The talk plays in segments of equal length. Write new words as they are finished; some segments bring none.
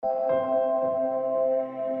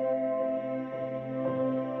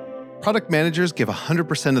Product managers give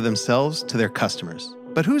 100% of themselves to their customers.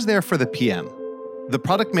 But who's there for the PM? The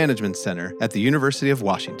Product Management Center at the University of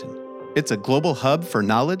Washington. It's a global hub for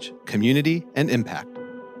knowledge, community, and impact.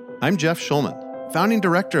 I'm Jeff Schulman, founding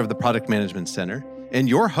director of the Product Management Center, and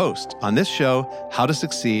your host on this show, How to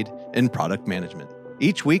Succeed in Product Management.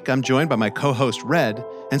 Each week, I'm joined by my co-host, Red,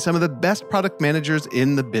 and some of the best product managers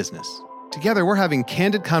in the business. Together, we're having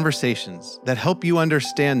candid conversations that help you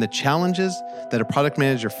understand the challenges that a product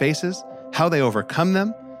manager faces, how they overcome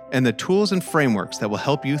them, and the tools and frameworks that will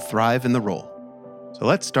help you thrive in the role. So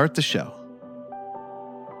let's start the show.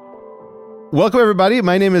 Welcome, everybody.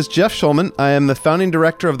 My name is Jeff Schulman. I am the founding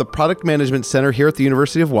director of the Product Management Center here at the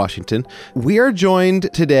University of Washington. We are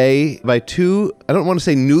joined today by two, I don't want to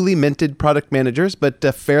say newly minted product managers, but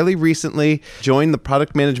fairly recently joined the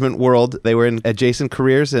product management world. They were in adjacent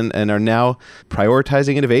careers and are now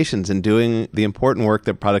prioritizing innovations and doing the important work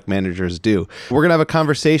that product managers do. We're going to have a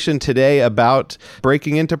conversation today about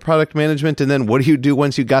breaking into product management and then what do you do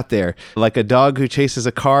once you got there? Like a dog who chases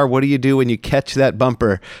a car, what do you do when you catch that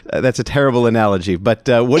bumper? That's a terrible analogy, but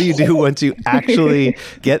what do you do once you actually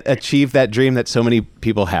achieve that dream that so many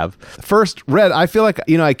people have? First, Red, I feel like,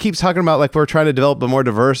 I keep talking about like we're trying to develop a more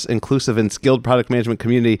diverse, inclusive, and skilled product management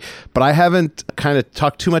community, but I haven't kind of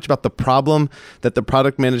talked too much about the problem that the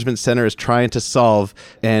Product Management Center is trying to solve,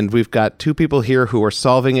 and we've got two people here who are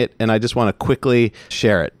solving it, and I just want to quickly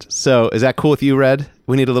share it. So is that cool with you, Red?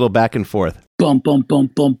 We need a little back and forth. Boom, boom, boom,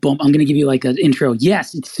 boom, boom. I'm going to give you like an intro.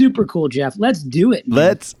 Yes, it's super cool, Jeff. Let's do it, man.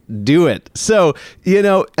 Let's do it. So,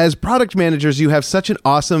 as product managers, you have such an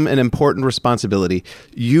awesome and important responsibility.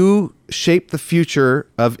 You shape the future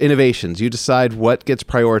of innovations. You decide what gets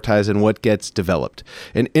prioritized and what gets developed.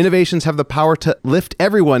 And innovations have the power to lift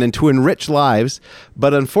everyone and to enrich lives.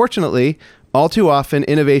 But unfortunately, all too often,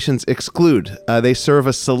 innovations exclude. They serve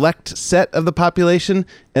a select set of the population,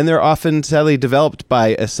 and they're often sadly developed by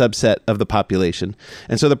a subset of the population.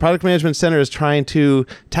 And so the Product Management Center is trying to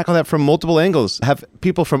tackle that from multiple angles, have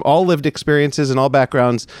people from all lived experiences and all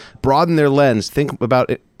backgrounds broaden their lens, think about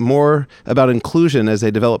it more about inclusion as they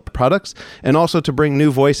develop products, and also to bring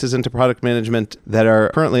new voices into product management that are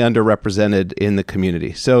currently underrepresented in the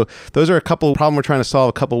community. So those are a couple problems we're trying to solve,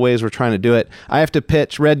 a couple ways we're trying to do it. I have to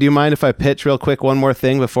pitch. Red, do you mind if I pitch real quick one more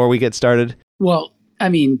thing before we get started? Well,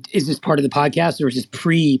 is this part of the podcast or is this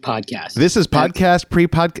pre-podcast? This is podcast,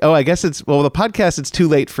 pre-podcast. Oh, I guess the podcast, it's too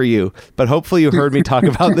late for you, but hopefully you heard me talk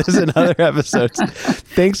about this in other episodes.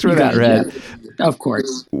 Thanks for that, Red. Of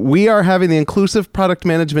course. We are having the Inclusive Product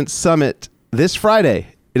Management Summit this Friday.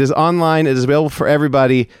 It is online. It is available for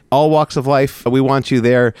everybody, all walks of life. We want you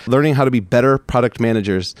there learning how to be better product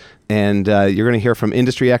managers. And you're going to hear from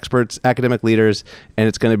industry experts, academic leaders, and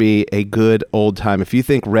it's going to be a good old time. If you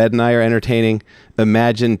think Red and I are entertaining,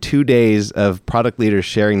 imagine 2 days of product leaders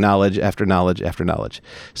sharing knowledge after knowledge after knowledge.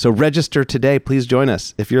 So register today. Please join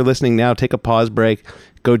us. If you're listening now, take a pause break.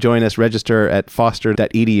 Go join us. Register at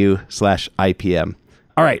foster.edu/IPM.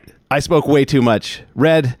 All right. I spoke way too much.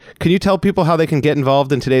 Red, can you tell people how they can get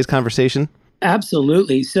involved in today's conversation?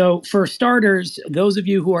 Absolutely. So for starters, those of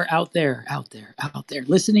you who are out there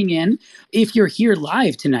listening in, if you're here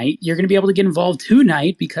live tonight, you're going to be able to get involved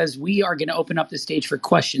tonight because we are going to open up the stage for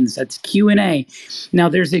questions. That's Q&A. Now,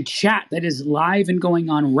 there's a chat that is live and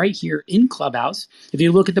going on right here in Clubhouse. If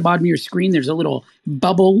you look at the bottom of your screen, there's a little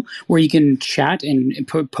bubble where you can chat and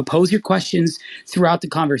propose your questions throughout the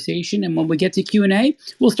conversation. And when we get to Q&A,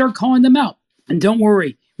 we'll start calling them out. And don't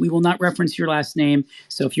worry, we will not reference your last name.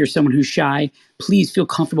 So if you're someone who's shy, please feel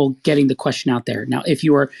comfortable getting the question out there. Now, if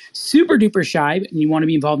you are super duper shy and you want to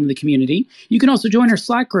be involved in the community, you can also join our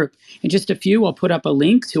Slack group. In just a few, I'll put up a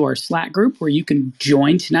link to our Slack group where you can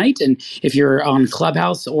join tonight. And if you're on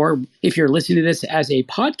Clubhouse or if you're listening to this as a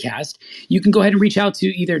podcast, you can go ahead and reach out to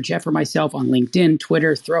either Jeff or myself on LinkedIn,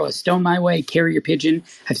 Twitter, throw a stone my way, carry your pigeon.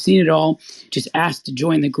 I've seen it all. Just ask to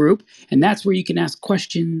join the group. And that's where you can ask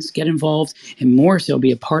questions, get involved, and more so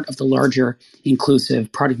be a part of the larger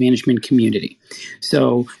inclusive product management community.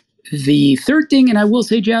 So the third thing, and I will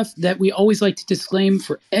say, Jeff, that we always like to disclaim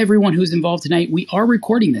for everyone who's involved tonight, we are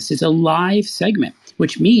recording this. It's a live segment,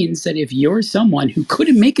 which means that if you're someone who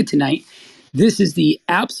couldn't make it tonight, this is the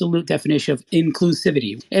absolute definition of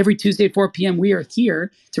inclusivity. Every Tuesday at 4 p.m., we are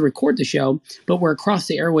here to record the show, but we're across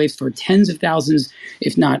the airwaves for tens of thousands,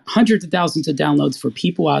 if not hundreds of thousands of downloads for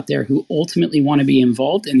people out there who ultimately want to be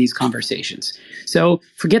involved in these conversations. So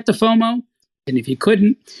forget the FOMO. And if you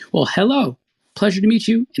couldn't, well, hello. Pleasure to meet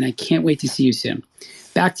you, and I can't wait to see you soon.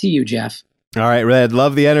 Back to you, Jeff. All right, Red,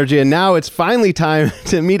 love the energy. And now it's finally time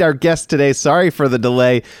to meet our guest today. Sorry for the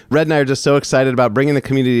delay. Red and I are just so excited about bringing the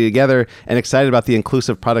community together and excited about the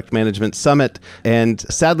Inclusive Product Management Summit. And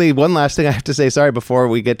sadly, one last thing I have to say, sorry, before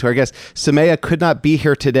we get to our guest, Sumaya could not be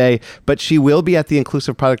here today, but she will be at the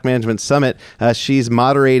Inclusive Product Management Summit. She's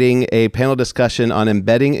moderating a panel discussion on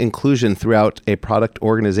embedding inclusion throughout a product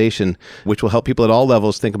organization, which will help people at all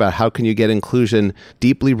levels think about how can you get inclusion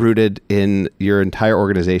deeply rooted in your entire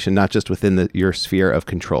organization, not just within your sphere of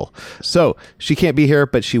control. So she can't be here,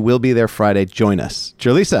 but she will be there Friday. Join us.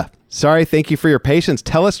 Julissa, sorry, thank you for your patience.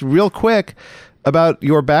 Tell us real quick about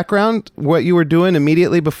your background, what you were doing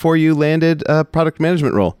immediately before you landed a product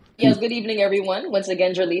management role. Yes, good evening, everyone. Once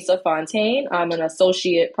again, Julissa Fontaine. I'm an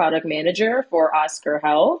associate product manager for Oscar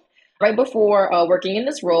Health. Right before working in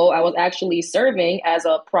this role, I was actually serving as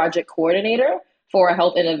a project coordinator for a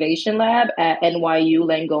health innovation lab at NYU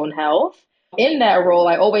Langone Health. In that role,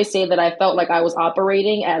 I always say that I felt like I was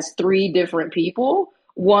operating as three different people.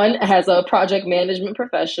 One, as a project management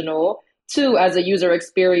professional. Two, as a user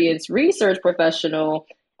experience research professional.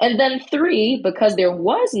 And then three, because there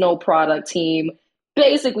was no product team,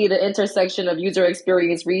 basically the intersection of user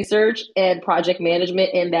experience research and project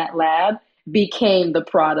management in that lab became the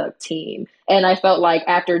product team. And I felt like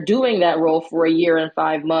after doing that role for a year and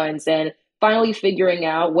 5 months and finally figuring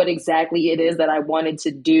out what exactly it is that I wanted to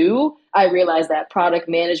do, I realized that product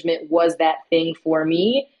management was that thing for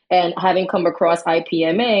me. And having come across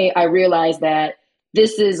IPMA, I realized that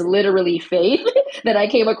this is literally fate, that I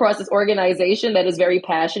came across this organization that is very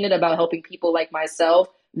passionate about helping people like myself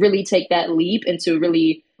really take that leap into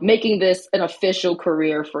really making this an official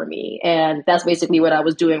career for me. And that's basically what I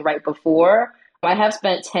was doing right before. I have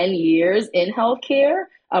spent 10 years in healthcare.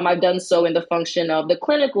 I've done so in the function of the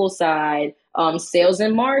clinical side, sales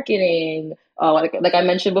and marketing, like I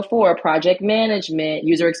mentioned before, project management,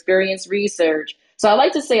 user experience research. So I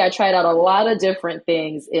like to say I tried out a lot of different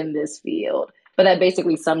things in this field, but that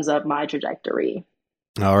basically sums up my trajectory.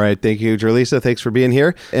 All right. Thank you, Julissa. Thanks for being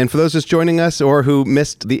here. And for those just joining us or who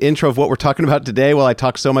missed the intro of what we're talking about today, well, I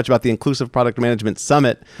talked so much about the Inclusive Product Management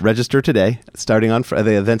Summit. Register today, starting on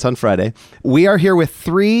the event's on Friday. We are here with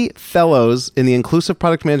 3 fellows in the Inclusive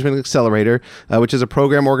Product Management Accelerator, which is a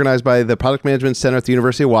program organized by the Product Management Center at the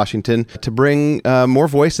University of Washington to bring more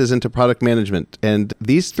voices into product management. And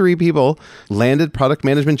these 3 people landed product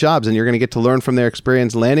management jobs, and you're going to get to learn from their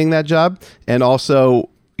experience landing that job and also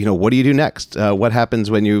what do you do next? What happens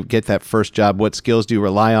when you get that first job? What skills do you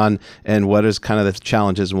rely on? And what is kind of the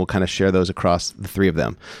challenges? And we'll kind of share those across the 3 of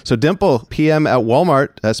them. So Dimple, PM at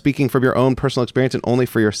Walmart, speaking from your own personal experience and only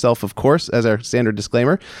for yourself, of course, as our standard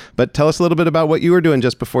disclaimer. But tell us a little bit about what you were doing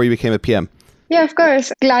just before you became a PM. Yeah, of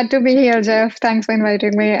course. Glad to be here, Jeff. Thanks for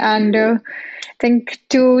inviting me. And I think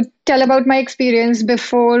to tell about my experience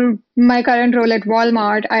before my current role at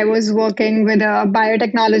Walmart, I was working with a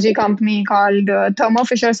biotechnology company called Thermo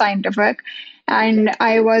Fisher Scientific, and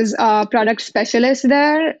I was a product specialist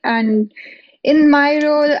there. And in my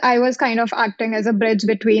role, I was kind of acting as a bridge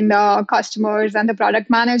between the customers and the product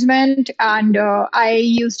management. And I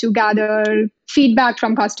used to gather feedback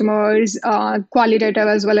from customers, qualitative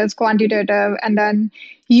as well as quantitative, and then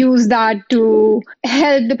use that to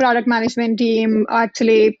help the product management team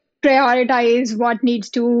actually prioritize what needs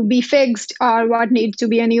to be fixed or what needs to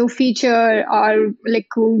be a new feature or like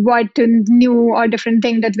what new or different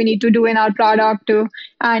thing that we need to do in our product to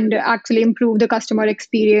and actually improve the customer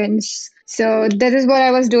experience. So this is what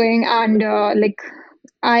I was doing. And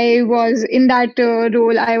I was in that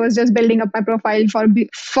role, I was just building up my profile for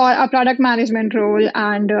a product management role.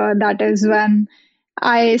 And that is when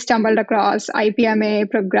I stumbled across IPMA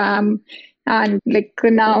program. And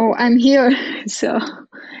now I'm here. So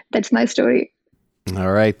that's my story.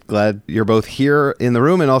 All right. Glad you're both here in the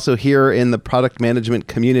room and also here in the product management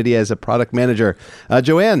community as a product manager.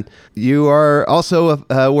 Joanne, you are also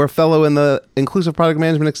we're a fellow in the Inclusive Product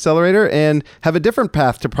Management Accelerator and have a different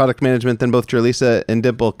path to product management than both Julissa and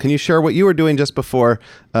Dimple. Can you share what you were doing just before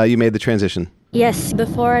you made the transition? Yes,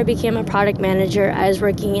 before I became a product manager, I was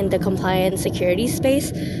working in the compliance security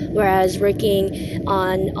space, where I was working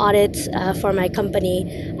on audits for my company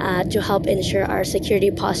to help ensure our security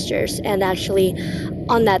postures. And actually,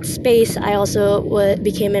 on that space, I also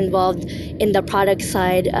became involved in the product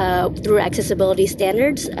side through accessibility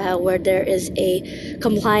standards, where there is a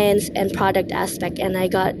compliance and product aspect, and I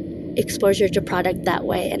got exposure to product that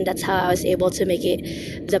way, and that's how I was able to make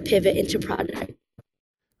it the pivot into product.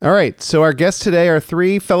 All right. So our guests today are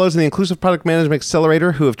three fellows in the Inclusive Product Management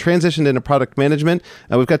Accelerator who have transitioned into product management.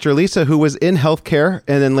 We've got Jerlisa, who was in healthcare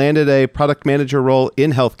and then landed a product manager role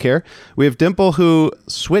in healthcare. We have Dimple, who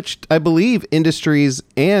switched, I believe, industries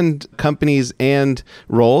and companies and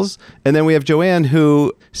roles. And then we have Joanne,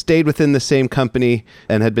 who stayed within the same company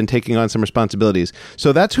and had been taking on some responsibilities.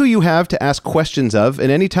 So that's who you have to ask questions of.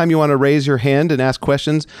 And anytime you want to raise your hand and ask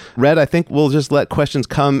questions, Red, I think we'll just let questions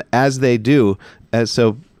come as they do.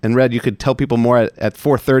 And Red, you could tell people more at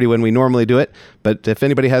 4:30 when we normally do it. But if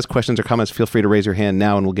anybody has questions or comments, feel free to raise your hand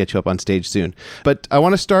now and we'll get you up on stage soon. But I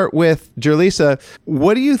want to start with Jerlisa.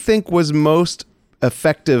 What do you think was most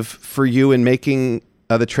effective for you in making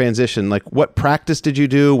the transition? Like, what practice did you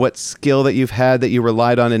do? What skill that you've had that you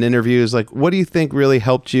relied on in interviews? Like, what do you think really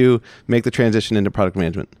helped you make the transition into product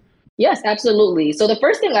management? Yes, absolutely. So the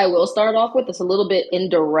first thing I will start off with is a little bit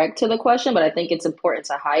indirect to the question, but I think it's important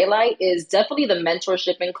to highlight is definitely the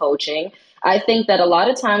mentorship and coaching. I think that a lot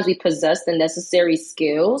of times we possess the necessary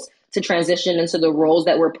skills to transition into the roles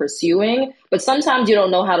that we're pursuing, but sometimes you don't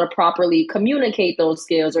know how to properly communicate those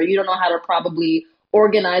skills, or you don't know how to probably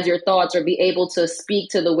organize your thoughts or be able to speak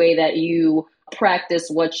to the way that you practice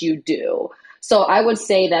what you do. So I would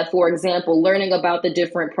say that, for example, learning about the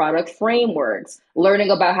different product frameworks,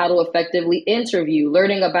 learning about how to effectively interview,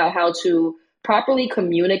 learning about how to properly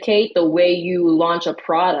communicate the way you launch a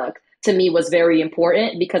product, to me was very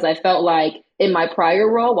important, because I felt like in my prior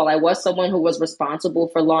role, while I was someone who was responsible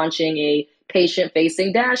for launching a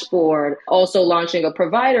patient-facing dashboard, also launching a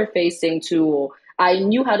provider-facing tool, I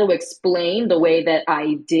knew how to explain the way that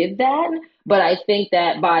I did that. But I think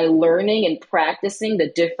that by learning and practicing the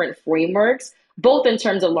different frameworks, both in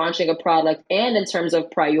terms of launching a product and in terms of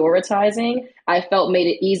prioritizing, I felt made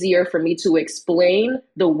it easier for me to explain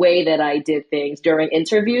the way that I did things during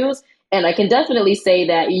interviews. And I can definitely say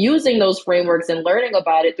that using those frameworks and learning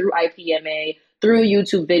about it through IPMA, through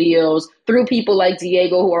YouTube videos, through people like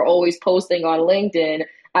Diego who are always posting on LinkedIn,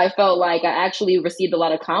 I felt like I actually received a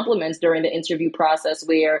lot of compliments during the interview process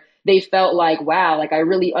where they felt like, wow, like I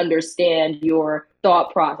really understand your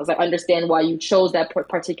thought process. I understand why you chose that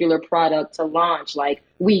particular product to launch. Like,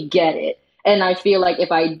 we get it. And I feel like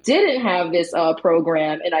if I didn't have this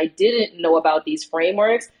program and I didn't know about these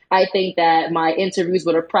frameworks, I think that my interviews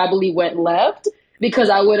would have probably went left, because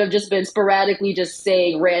I would have just been sporadically just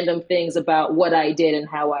saying random things about what I did and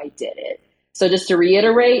how I did it. So just to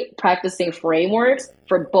reiterate, practicing frameworks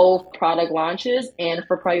for both product launches and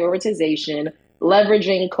for prioritization,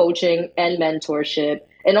 leveraging coaching and mentorship,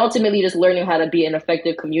 and ultimately just learning how to be an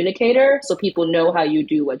effective communicator so people know how you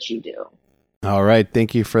do what you do. All right.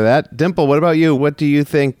 Thank you for that. Dimple, what about you? What do you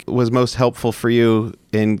think was most helpful for you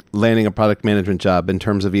in landing a product management job, in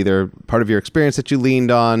terms of either part of your experience that you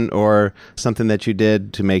leaned on or something that you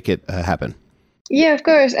did to make it happen? Yeah, of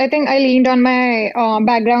course. I think I leaned on my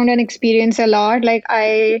background and experience a lot.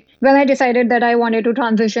 When I decided that I wanted to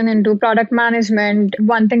transition into product management,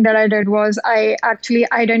 one thing that I did was I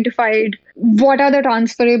actually identified what are the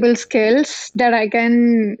transferable skills that I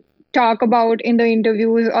can talk about in the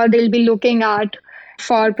interviews, or they'll be looking at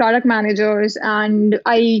for product managers. And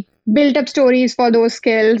I built up stories for those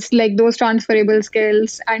skills, like those transferable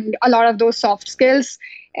skills, and a lot of those soft skills,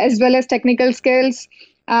 as well as technical skills.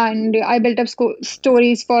 And I built up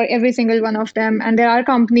stories for every single one of them. And there are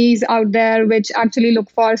companies out there which actually look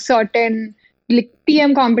for certain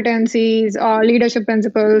PM competencies or leadership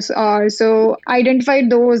principles. So I identified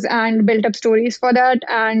those and built up stories for that.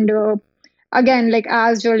 And again, like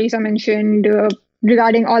as Jerlisa mentioned,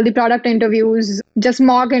 regarding all the product interviews, just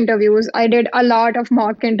mock interviews. I did a lot of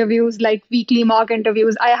mock interviews, like weekly mock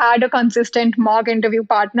interviews. I had a consistent mock interview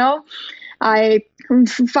partner. I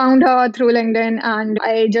found her through LinkedIn, and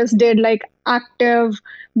I just did like active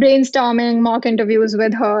brainstorming mock interviews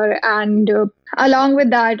with her. And along with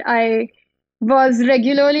that, I was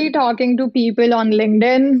regularly talking to people on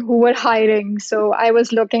LinkedIn who were hiring. So I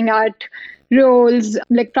was looking at roles,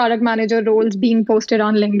 like product manager roles being posted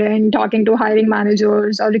on LinkedIn, talking to hiring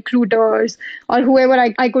managers or recruiters or whoever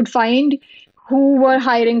I could find who were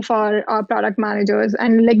hiring for product managers.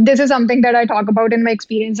 And like, this is something that I talk about in my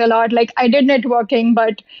experience a lot. Like, I did networking,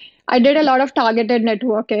 but I did a lot of targeted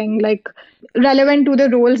networking, like relevant to the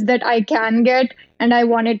roles that I can get and I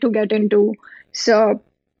wanted to get into. So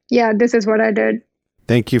yeah, this is what I did.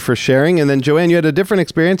 Thank you for sharing. And then Joanne, you had a different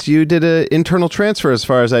experience. You did an internal transfer, as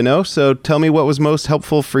far as I know. So tell me what was most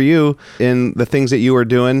helpful for you in the things that you were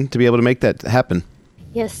doing to be able to make that happen.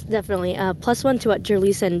 Yes, definitely. Plus one to what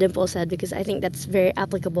Jerlisa and Dimple said, because I think that's very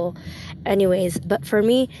applicable anyways. But for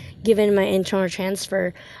me, given my internal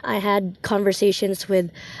transfer, I had conversations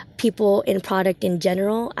with people in product in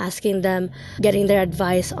general, asking them, getting their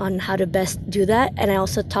advice on how to best do that. And I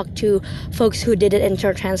also talked to folks who did it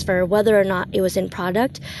internal transfer, whether or not it was in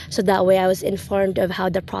product. So that way I was informed of how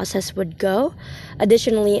the process would go.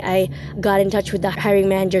 Additionally, I got in touch with the hiring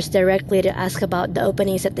managers directly to ask about the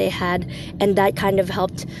openings that they had, and that kind of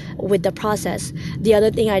helped with the process. The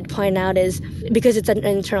other thing I'd point out is, because it's an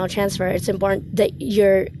internal transfer, it's important that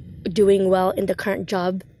you're doing well in the current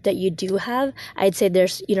job that you do have. I'd say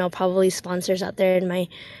there's, probably sponsors out there in my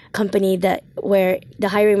company that where the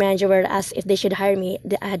hiring manager were to ask if they should hire me,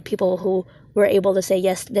 I had people who were able to say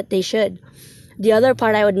yes, that they should. The other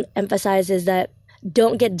part I would emphasize is that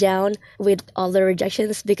don't get down with all the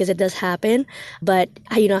rejections, because it does happen. But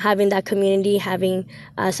having that community, having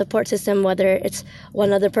a support system, whether it's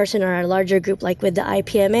one other person or a larger group like with the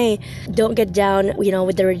IPMA, don't get down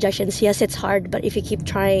with the rejections. Yes, it's hard, but if you keep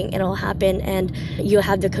trying, it'll happen, and you'll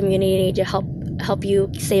have the community to help you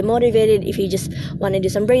stay motivated. If you just want to do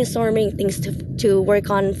some brainstorming, things to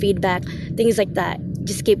work on, feedback, things like that,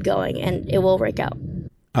 just keep going and it will work out.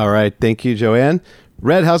 All right. Thank you, Joanne.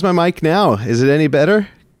 Red, how's my mic now? Is it any better?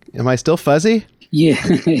 Am I still fuzzy? Yeah,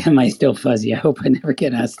 am I still fuzzy? I hope I never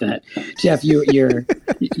get asked that. Jeff, you're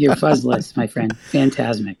fuzzless, my friend.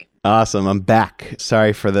 Phantasmic. Awesome. I'm back.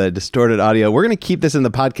 Sorry for the distorted audio. We're going to keep this in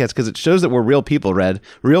the podcast because it shows that we're real people, Red.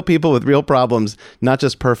 Real people with real problems, not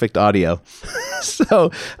just perfect audio.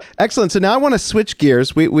 So, excellent. So now I want to switch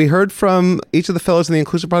gears. We heard from each of the fellows in the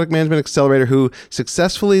Inclusive Product Management Accelerator who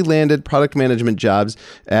successfully landed product management jobs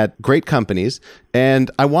at great companies.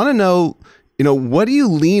 And I want to know, what do you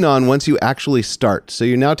lean on once you actually start? So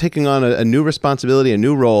you're now taking on a new responsibility, a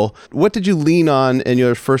new role. What did you lean on in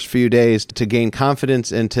your first few days to gain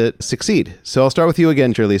confidence and to succeed? So I'll start with you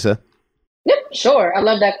again, Jerlisa. Yep, sure. I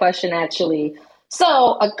love that question, actually.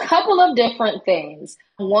 So a couple of different things.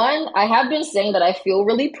 One, I have been saying that I feel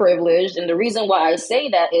really privileged. And the reason why I say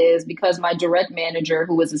that is because my direct manager,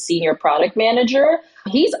 who was a senior product manager,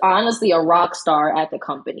 he's honestly a rock star at the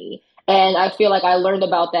company. And I feel like I learned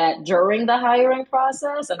about that during the hiring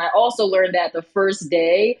process. And I also learned that the first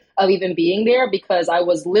day of even being there, because I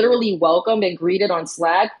was literally welcomed and greeted on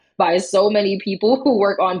Slack by so many people who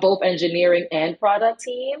work on both engineering and product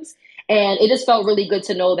teams. And it just felt really good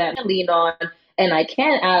to know that I lean on and I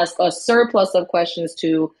can ask a surplus of questions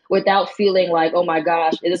to without feeling like, oh my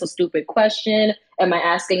gosh, is this a stupid question? Am I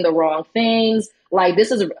asking the wrong things? Like,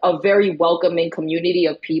 this is a very welcoming community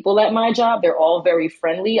of people at my job. They're all very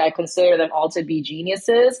friendly. I consider them all to be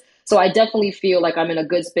geniuses. So I definitely feel like I'm in a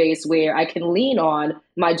good space where I can lean on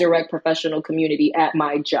my direct professional community at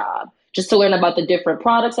my job, just to learn about the different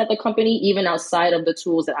products at the company, even outside of the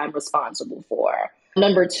tools that I'm responsible for.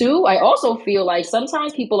 Number two, I also feel like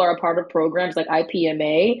sometimes people are a part of programs like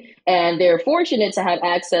IPMA, and they're fortunate to have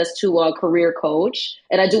access to a career coach.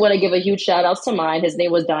 And I do want to give a huge shout out to mine. His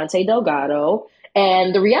name was Dante Delgado.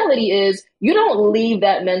 And the reality is you don't leave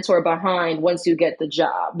that mentor behind once you get the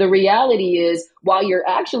job. The reality is while you're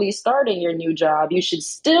actually starting your new job, you should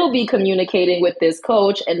still be communicating with this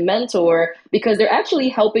coach and mentor, because they're actually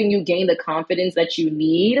helping you gain the confidence that you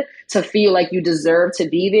need to feel like you deserve to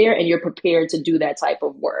be there and you're prepared to do that type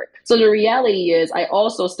of work. So the reality is I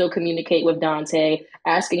also still communicate with Dante,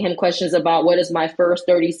 asking him questions about what does my first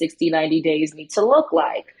 30, 60, 90 days need to look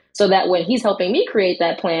like, so that when he's helping me create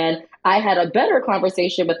that plan, I had a better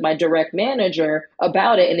conversation with my direct manager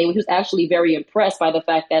about it. And he was actually very impressed by the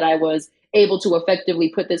fact that I was able to effectively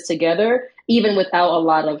put this together, even without a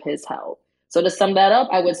lot of his help. So to sum that up,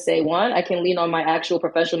 I would say, one, I can lean on my actual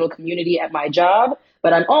professional community at my job,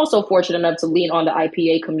 but I'm also fortunate enough to lean on the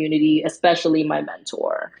IPA community, especially my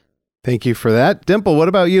mentor. Thank you for that. Dimple, what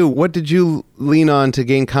about you? What did you lean on to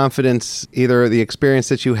gain confidence, either the experience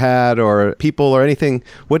that you had or people or anything?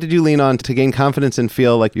 What did you lean on to gain confidence and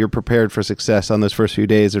feel like you're prepared for success on those first few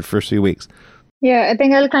days or first few weeks? Yeah, I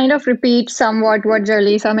think I'll kind of repeat somewhat what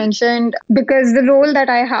Jerlisa mentioned, because the role that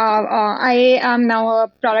I have, I am now a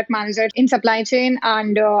product manager in supply chain,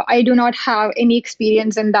 and I do not have any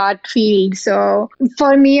experience in that field. So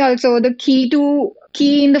for me also, the key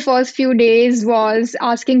in the first few days was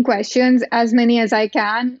asking questions, as many as I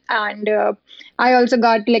can. And I also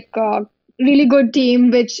got like a really good team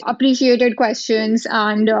which appreciated questions.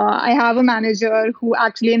 And I have a manager who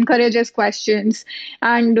actually encourages questions.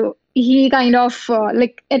 And he kind of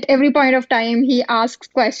at every point of time he asks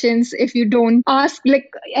questions if you don't ask,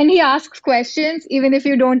 and he asks questions even if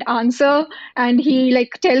you don't answer, and he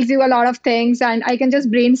tells you a lot of things, and I can just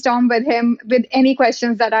brainstorm with him with any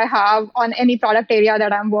questions that I have on any product area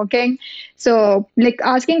that I'm working. So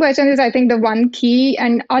asking questions is, I think, the one key.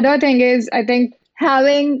 And other thing is, I think,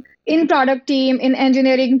 having in product team, in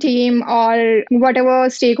engineering team, or whatever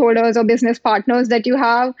stakeholders or business partners that you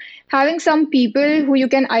have, having some people who you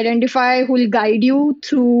can identify who will guide you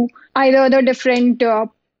through either the different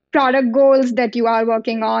product goals that you are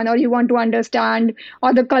working on or you want to understand,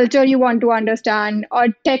 or the culture you want to understand, or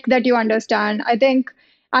tech that you understand. I think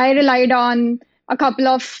I relied on a couple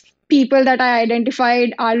of people that I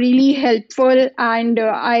identified are really helpful, and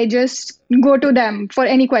I just go to them for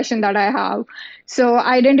any question that I have. So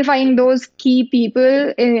identifying those key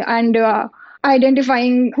people and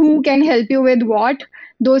identifying who can help you with what,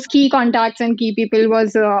 those key contacts and key people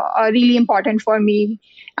was really important for me.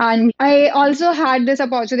 And I also had this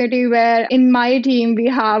opportunity where in my team we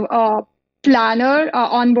have a planner, a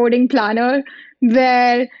onboarding planner,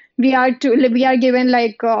 where we are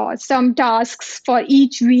given some tasks for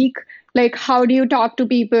each week, like how do you talk to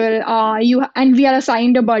people, you and we are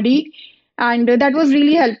assigned a buddy, and that was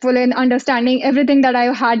really helpful in understanding everything that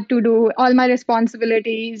I had to do, all my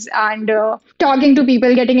responsibilities, and talking to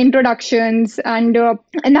people, getting introductions, and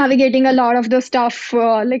navigating a lot of the stuff,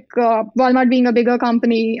 Walmart being a bigger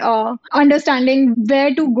company, understanding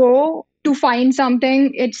where to go to find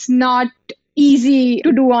something. It's not easy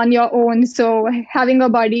to do on your own. So having a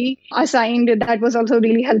buddy assigned, that was also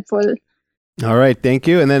really helpful. All right, thank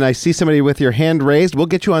you. And then I see somebody with your hand raised. We'll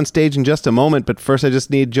get you on stage in just a moment, but first I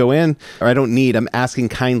just need Joanne, or I don't need, I'm asking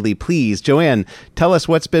kindly, please. Joanne, tell us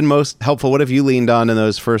what's been most helpful. What have you leaned on in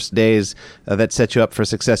those first days that set you up for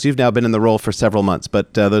success? You've now been in the role for several months,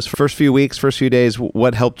 but those first few weeks, first few days,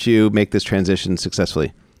 what helped you make this transition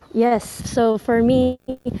successfully? Yes, so for me,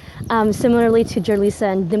 similarly to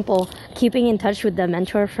Jerlisa and Dimple, keeping in touch with the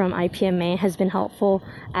mentor from IPMA has been helpful,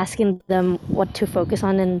 asking them what to focus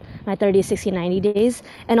on in my 30, 60, 90 days.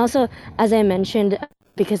 And also, as I mentioned,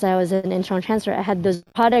 because I was an internal transfer, I had those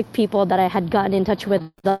product people that I had gotten in touch with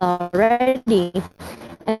already.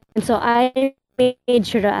 And so I made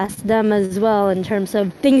sure to ask them as well in terms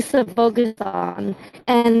of things to focus on.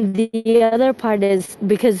 And the other part is,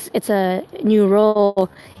 because it's a new role,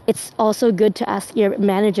 it's also good to ask your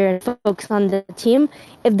manager and focus on the team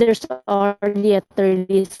if there's already a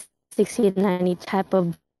 30, 60, 90 type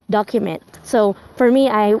of document. So for me,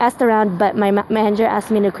 I asked around, but my manager asked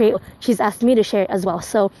me to create, she's asked me to share it as well.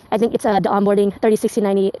 So I think it's the onboarding 30, 60,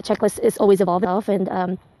 90 checklist is always evolving,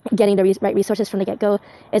 and getting the right resources from the get-go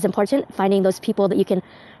is important. Finding those people that you can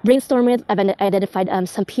brainstorm with. I've identified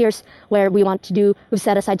some peers where we've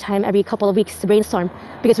set aside time every couple of weeks to brainstorm,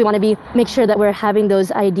 because we want to make sure that we're having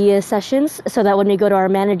those idea sessions so that when we go to our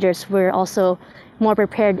managers, we're also more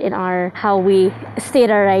prepared in how we state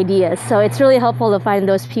our ideas. So it's really helpful to find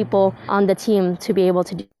those people on the team to be able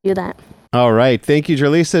to do that. All right. Thank you,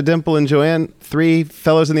 Jerlisa, Dimple, and Joanne, 3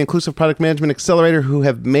 fellows in the Inclusive Product Management Accelerator who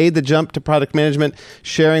have made the jump to product management,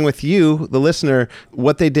 sharing with you, the listener,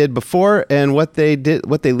 what they did before and what they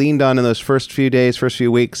leaned on in those first few days, first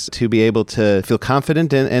few weeks to be able to feel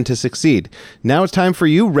confident and to succeed. Now it's time for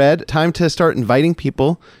you, Red, time to start inviting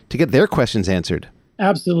people to get their questions answered.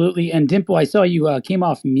 Absolutely. And Dimple, I saw you came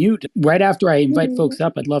off mute. Right after I invite folks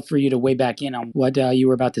up, I'd love for you to weigh back in on what you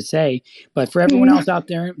were about to say. But for everyone else out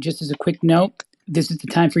there, just as a quick note, this is the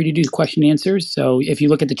time for you to do question and answers. So if you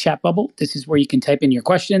look at the chat bubble, this is where you can type in your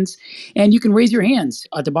questions, and you can raise your hands.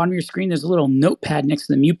 At the bottom of your screen, there's a little notepad next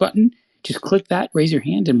to the mute button. Just click that, raise your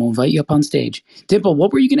hand, and we'll invite you up on stage. Dimple,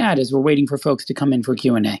 what were you going to add as we're waiting for folks to come in for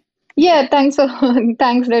Q&A? Yeah, thanks,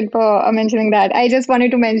 Red, for mentioning that. I just wanted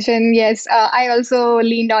to mention, yes, I also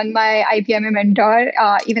leaned on my IPMA mentor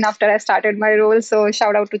even after I started my role. So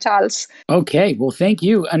shout out to Charles. Okay, well, thank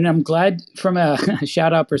you. And I'm glad from a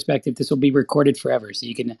shout out perspective, this will be recorded forever. So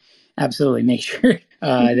you can absolutely make sure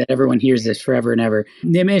that everyone hears this forever and ever.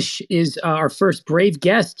 Nimish is our first brave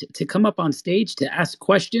guest to come up on stage to ask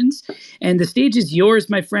questions. And the stage is yours,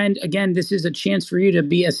 my friend. Again, this is a chance for you to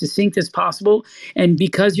be as succinct as possible. And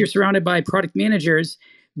because you're surrounded by product managers,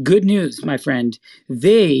 good news, my friend,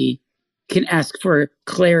 they can ask for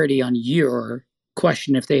clarity on your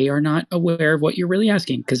question if they are not aware of what you're really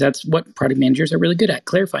asking, because that's what product managers are really good at,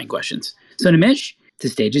 clarifying questions. So Nimish, the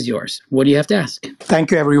stage is yours. What do you have to ask? Thank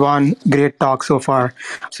you, everyone. Great talk so far.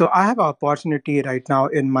 So I have an opportunity right now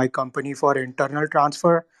in my company for internal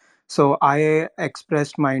transfer. So I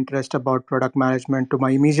expressed my interest about product management to my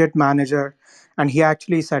immediate manager, and he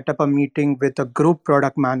actually set up a meeting with a group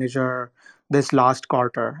product manager this last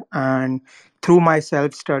quarter. And through my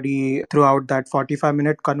self study, throughout that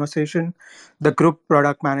 45-minute conversation, the group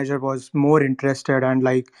product manager was more interested and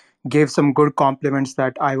gave some good compliments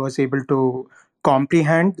that I was able to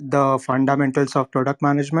comprehend the fundamentals of product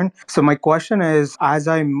management. So my question is, are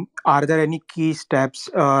there any key steps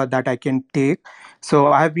that I can take? So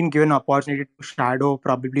I have been given opportunity to shadow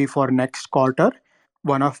probably for next quarter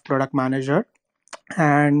one of product manager.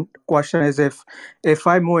 And question is, if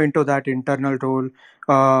I move into that internal role,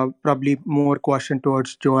 probably more question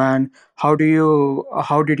towards Joanne. How did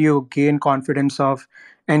you gain confidence of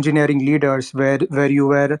engineering leaders where you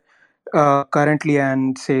were currently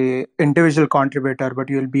and say individual contributor, but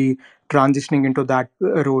you'll be transitioning into that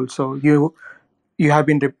role? So you have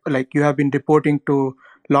been you have been reporting to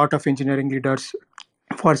lot of engineering leaders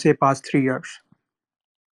for say past 3 years.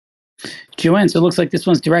 Joanne, so it looks like this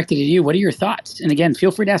one's directed at you. What are your thoughts? And again, feel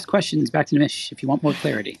free to ask questions back to Nimish if you want more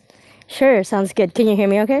clarity. Sure, sounds good. Can you hear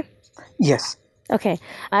me okay? Yes. Okay,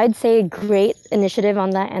 I'd say great initiative on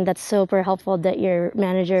that, and that's super helpful that your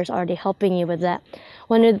manager is already helping you with that.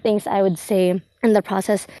 One of the things I would say in the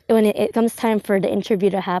process, when it comes time for the interview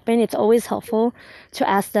to happen, it's always helpful to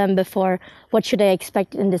ask them before, what should I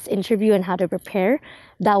expect in this interview and how to prepare?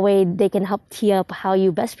 That way they can help tee up how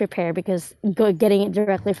you best prepare, because getting it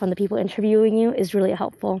directly from the people interviewing you is really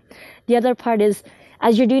helpful. The other part is,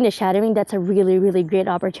 as you're doing the shadowing, that's a really, really great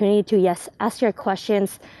opportunity to, yes, ask your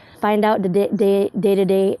questions, find out the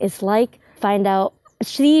day-to-day is like,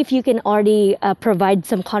 see if you can already provide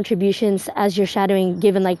some contributions as you're shadowing,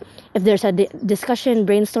 given if there's a discussion,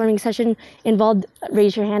 brainstorming session involved,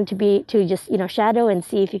 raise your hand to just shadow and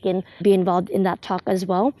see if you can be involved in that talk as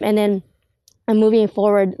well. And then moving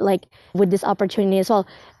forward, with this opportunity as well,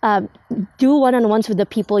 do one-on-ones with the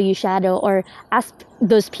people you shadow, or ask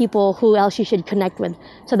those people who else you should connect with,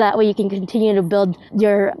 so that way you can continue to build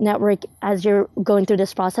your network as you're going through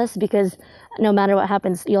this process, because no matter what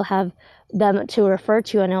happens, you'll have them to refer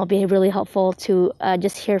to, and it'll be really helpful to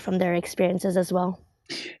just hear from their experiences as well.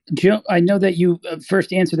 Joe, I know that you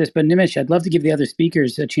first answered this, but Nimish, I'd love to give the other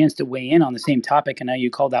speakers a chance to weigh in on the same topic. I know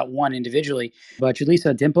you called out one individually, but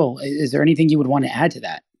Julissa, Dimple, is there anything you would want to add to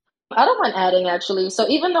that? I don't mind adding, actually. So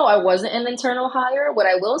even though I wasn't an internal hire, what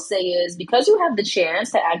I will say is, because you have the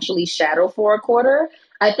chance to actually shadow for a quarter,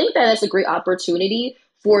 I think that it's a great opportunity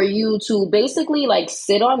for you to basically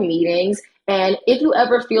sit on meetings. And if you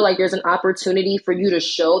ever feel like there's an opportunity for you to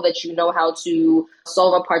show that you know how to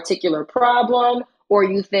solve a particular problem, or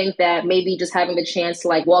you think that maybe just having the chance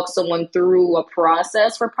to walk someone through a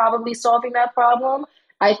process for probably solving that problem,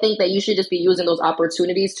 I think that you should just be using those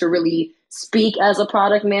opportunities to really speak as a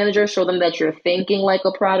product manager, show them that you're thinking like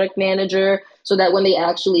a product manager, so that when they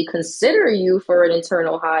actually consider you for an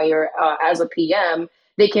internal hire as a PM,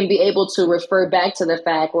 they can be able to refer back to the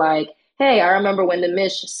fact hey, I remember when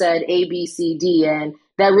Nimish said A, B, C, D, and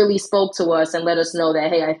that really spoke to us and let us know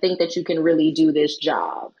that, hey, I think that you can really do this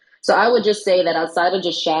job. So I would just say that outside of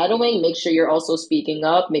just shadowing, make sure you're also speaking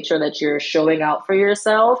up, make sure that you're showing out for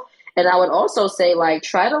yourself. And I would also say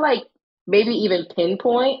try to maybe even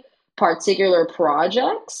pinpoint particular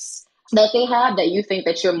projects that they have that you think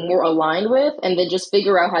that you're more aligned with, and then just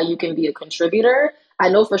figure out how you can be a contributor. I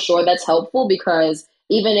know for sure that's helpful, because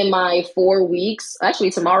even in my 4 weeks,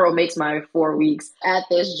 actually tomorrow makes my 4 weeks at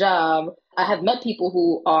this job, I have met people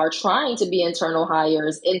who are trying to be internal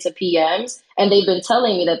hires into PMs, and they've been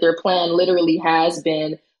telling me that their plan literally has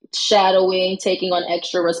been shadowing, taking on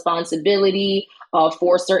extra responsibility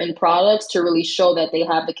for certain products to really show that they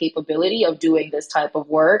have the capability of doing this type of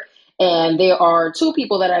work. And there are 2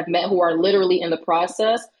 people that I've met who are literally in the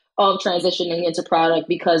process of transitioning into product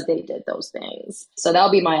because they did those things. So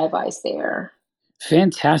that'll be my advice there.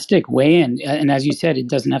 Fantastic weigh-in. And as you said, it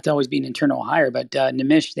doesn't have to always be an internal hire, but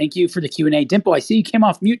Nimish, thank you for the Q&A. Dimple, I see you came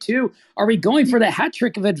off mute too. Are we going for the hat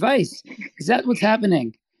trick of advice? Is that what's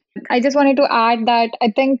happening? I just wanted to add that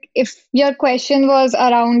I think if your question was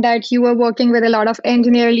around that you were working with a lot of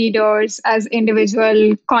engineer leaders as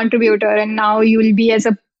individual contributor, and now you will be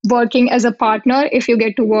working as a partner if you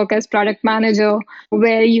get to work as product manager,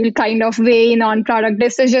 where you'll kind of weigh in on product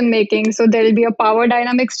decision making. So there will be a power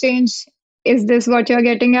dynamics change. Is this what you're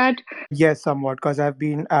getting at? Yes, somewhat, because I've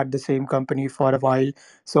been at the same company for a while.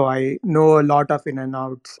 So I know a lot of in and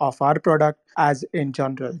outs of our product as in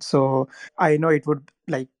general. So I know it would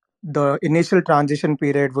the initial transition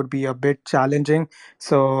period would be a bit challenging.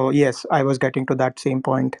 So yes, I was getting to that same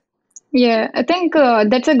point. Yeah, I think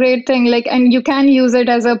that's a great thing. And you can use it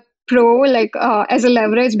as a pro, as a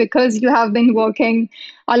leverage, because you have been working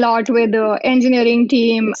a lot with the engineering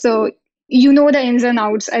team. So you know the ins and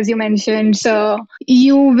outs, as you mentioned. So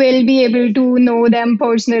you will be able to know them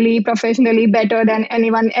personally, professionally better than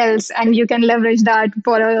anyone else. And you can leverage that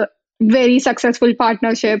for a very successful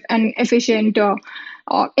partnership and efficient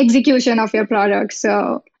execution of your product.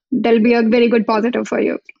 So there'll be a very good positive for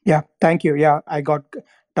you. Yeah, thank you. Yeah, I got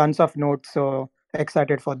tons of notes. So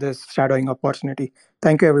excited for this shadowing opportunity.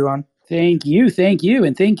 Thank you, everyone. Thank you,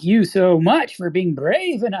 and thank you so much for being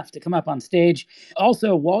brave enough to come up on stage.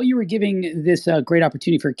 Also, while you were giving this great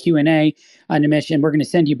opportunity for Q&A on Nimish, we're going to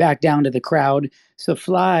send you back down to the crowd. So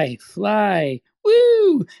fly,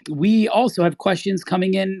 woo! We also have questions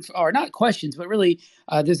coming in, or not questions, but really,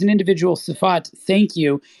 there's an individual, Safat, thank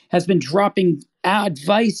you, has been dropping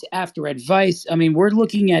advice after advice. I mean, we're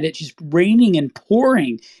looking at it just raining and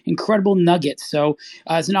pouring incredible nuggets. So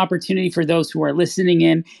it's an opportunity for those who are listening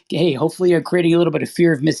in. Hey, hopefully you're creating a little bit of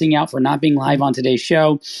fear of missing out for not being live on today's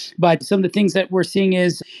show. But some of the things that we're seeing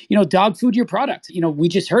is, dog food your product. We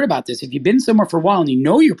just heard about this. If you've been somewhere for a while and you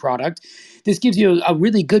know your product, this gives you a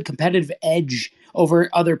really good competitive edge over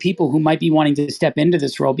other people who might be wanting to step into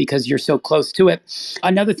this role because you're so close to it.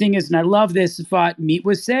 Another thing is, and I love this, Safat, meet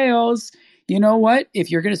with sales. You know what?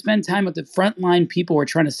 If you're going to spend time with the frontline people who are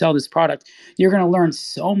trying to sell this product, you're going to learn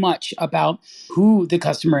so much about who the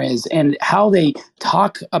customer is and how they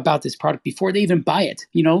talk about this product before they even buy it.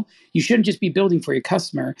 You shouldn't just be building for your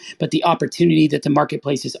customer, but the opportunity that the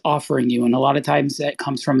marketplace is offering you. And a lot of times that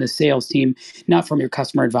comes from the sales team, not from your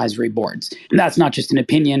customer advisory boards. And that's not just an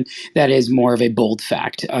opinion. That is more of a bold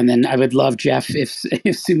fact. And then I would love, Jeff, if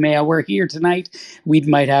Sumaya were here tonight, we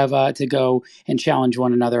might have to go and challenge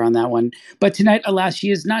one another on that one. But tonight, alas, she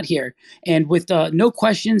is not here. And with no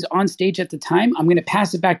questions on stage at the time, I'm going to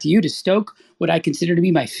pass it back to you to stoke what I consider to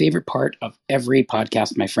be my favorite part of every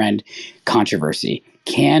podcast, my friend, controversy.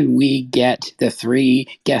 Can we get the three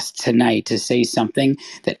guests tonight to say something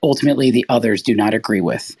that ultimately the others do not agree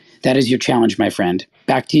with? That is your challenge, my friend.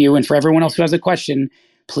 Back to you. And for everyone else who has a question,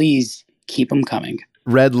 please keep them coming.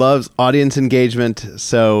 Red loves audience engagement,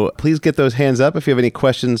 so please get those hands up if you have any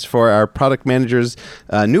questions for our product managers,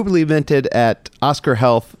 newly minted at Oscar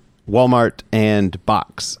Health, Walmart, and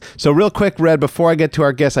Box. So real quick, Red, before I get to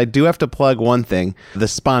our guests, I do have to plug one thing. The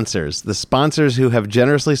sponsors who have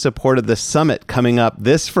generously supported the summit coming up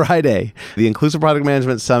this Friday, the Inclusive Product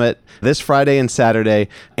Management Summit, this Friday and Saturday.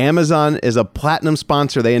 Amazon is a platinum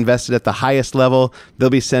sponsor. They invested at the highest level. They'll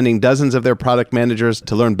be sending dozens of their product managers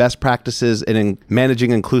to learn best practices in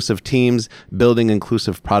managing inclusive teams, building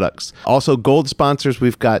inclusive products. Also, gold sponsors,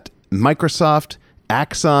 we've got Microsoft,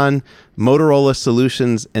 Axon, Motorola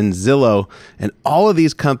Solutions, and Zillow. And all of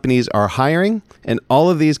these companies are hiring, and all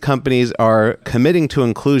of these companies are committing to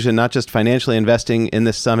inclusion, not just financially investing in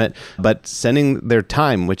this summit, but sending their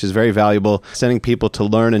time, which is very valuable, sending people to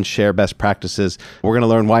learn and share best practices. We're going to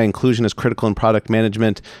learn why inclusion is critical in product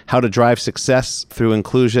management, how to drive success through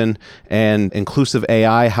inclusion, and inclusive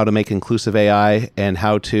AI, how to make inclusive AI, and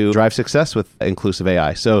how to drive success with inclusive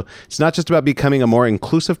AI. So it's not just about becoming a more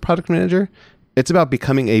inclusive product manager. It's about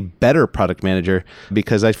becoming a better product manager,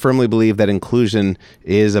 because I firmly believe that inclusion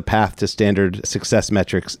is a path to standard success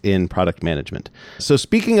metrics in product management. So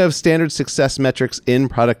speaking of standard success metrics in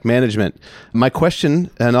product management, my question,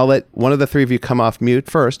 and I'll let one of the three of you come off mute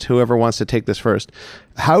first, whoever wants to take this first.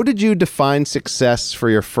 How did you define success for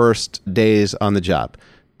your first days on the job?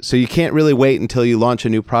 So you can't really wait until you launch a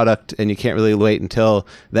new product, and you can't really wait until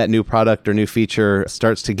that new product or new feature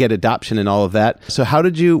starts to get adoption and all of that. So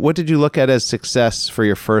what did you look at as success for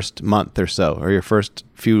your first month or so, or your first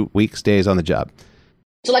few weeks, days on the job?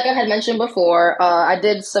 So like I had mentioned before, I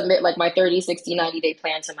did submit like my 30, 60, 90-day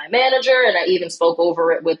plan to my manager, and I even spoke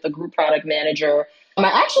over it with the group product manager.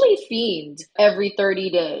 I actually themed every 30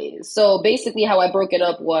 days. So basically how I broke it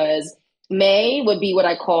up was May would be what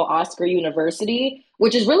I call Oscar University,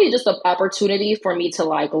 which is really just an opportunity for me to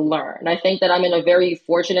learn. I think that I'm in a very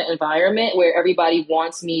fortunate environment where everybody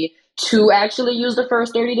wants me to actually use the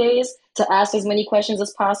first 30 days to ask as many questions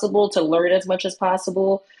as possible, to learn as much as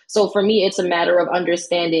possible. So for me, it's a matter of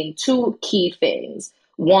understanding two key things.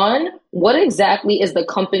 One, what exactly is the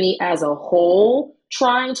company as a whole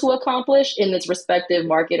trying to accomplish in its respective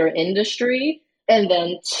market or industry? And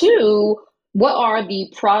then two, what are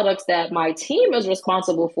the products that my team is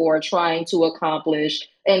responsible for trying to accomplish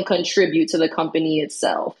and contribute to the company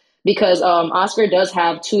itself? Because Oscar does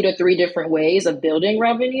have 2 to 3 different ways of building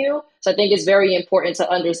revenue. So I think it's very important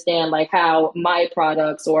to understand how my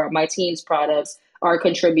products or my team's products are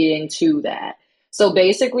contributing to that. So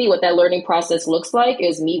basically what that learning process looks like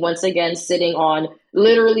is me once again sitting on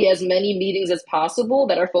literally as many meetings as possible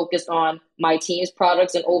that are focused on my team's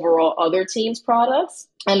products and overall other teams' products.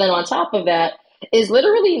 And then on top of that, is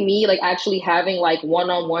literally me like actually having like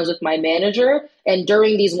one-on-ones with my manager. And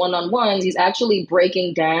during these one-on-ones, he's actually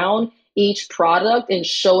breaking down each product and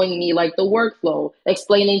showing me like the workflow,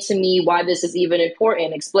 explaining to me why this is even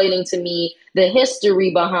important, explaining to me the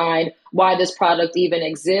history behind why this product even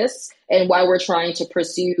exists and why we're trying to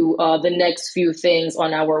pursue the next few things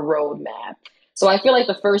on our roadmap. So I feel like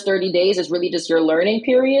the first 30 days is really just your learning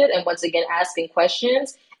period. And once again, asking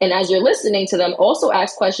questions. And as you're listening to them, also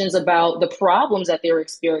ask questions about the problems that they're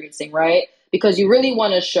experiencing, right? Because you really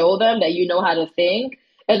want to show them that you know how to think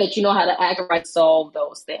and that you know how to act right, solve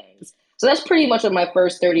those things. So that's pretty much what my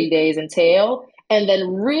first 30 days entail. And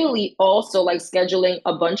then really also like scheduling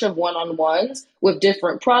a bunch of one-on-ones with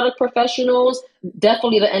different product professionals,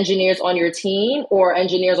 definitely the engineers on your team or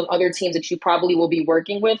engineers on other teams that you probably will be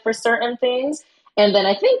working with for certain things. And then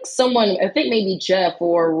I think maybe Jeff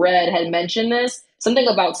or Red had mentioned this, something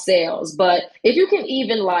about sales. But if you can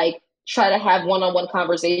even like try to have one-on-one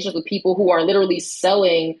conversations with people who are literally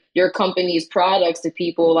selling your company's products to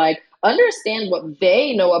people, like understand what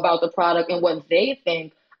they know about the product and what they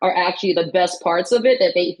think are actually the best parts of it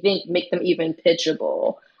that they think make them even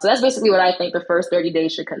pitchable. So that's basically what I think the first 30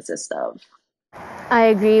 days should consist of. I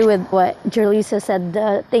agree with what Jerlisa said.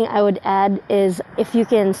 The thing I would add is if you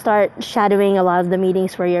can start shadowing a lot of the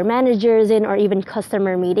meetings where your manager is in or even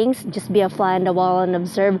customer meetings, just be a fly on the wall and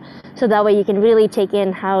observe. So that way you can really take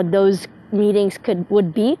in how those meetings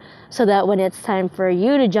would be, so that when it's time for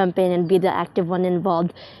you to jump in and be the active one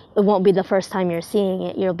involved, it won't be the first time you're seeing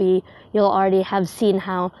it. You'll already have seen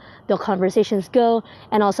how the conversations go,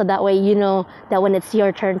 and also that way you know that when it's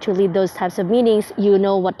your turn to lead those types of meetings, you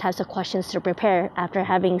know what types of questions to prepare after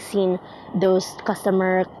having seen those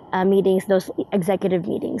customer meetings, those executive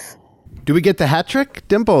meetings. Do we get the hat trick?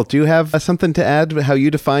 Dimple, do you have something to add how you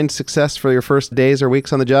define success for your first days or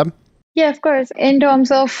weeks on the job? Yeah, of course. In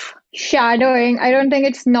terms of shadowing, I don't think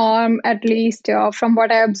it's norm, at least from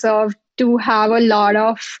what I observed, to have a lot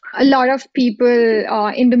of people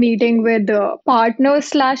in the meeting with partners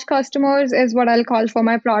slash customers is what I'll call for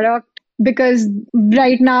my product. Because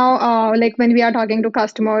right now, like when we are talking to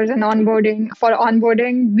customers and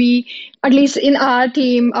onboarding, we, at least in our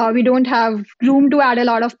team, we don't have room to add a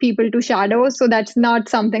lot of people to shadow. So that's not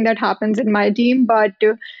something that happens in my team. But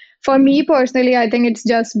for me personally, I think it's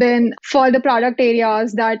just been for the product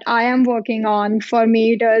areas that I am working on. For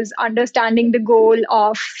me, it is understanding the goal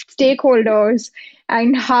of stakeholders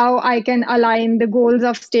and how I can align the goals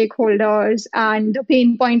of stakeholders and the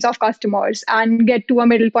pain points of customers and get to a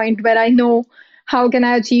middle point where I know how can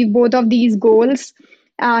I achieve both of these goals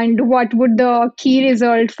and what would the key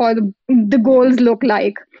result for the goals look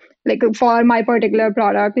like for my particular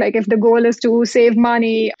product. Like if the goal is to save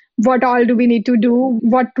money, what all do we need to do?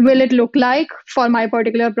 What will it look like for my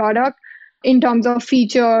particular product in terms of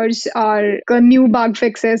features or new bug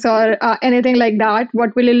fixes or anything like that?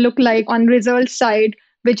 What will it look like on results side,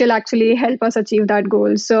 which will actually help us achieve that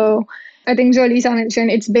goal? So I think Jolisa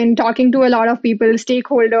mentioned it's been talking to a lot of people,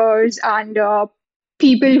 stakeholders, and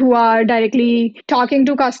people who are directly talking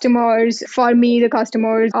to customers. For me, the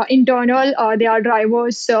customers are internal, they are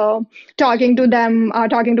drivers. So talking to them,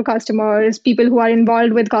 talking to customers, people who are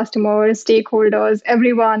involved with customers, stakeholders,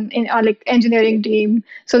 everyone in our engineering team,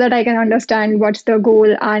 so that I can understand what's the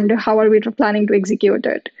goal and how are we planning to execute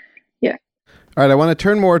it. Yeah. All right, I want to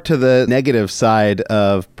turn more to the negative side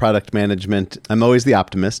of product management. I'm always the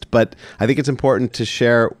optimist, but I think it's important to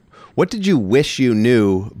share, what did you wish you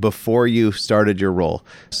knew before you started your role?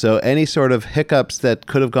 So any sort of hiccups that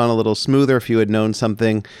could have gone a little smoother if you had known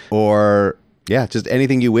something, or just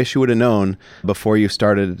anything you wish you would have known before you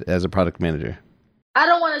started as a product manager. I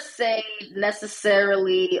don't want to say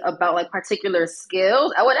necessarily about like particular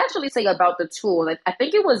skills. I would actually say about the tools. I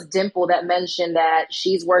think it was Dimple that mentioned that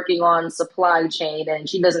she's working on supply chain and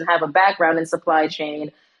she doesn't have a background in supply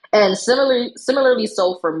chain. And similarly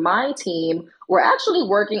so for my team, we're actually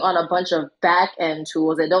working on a bunch of back-end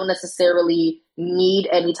tools that don't necessarily need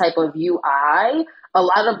any type of UI. A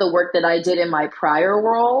lot of the work that I did in my prior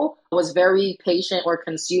role was very patient or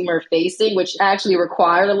consumer facing, which actually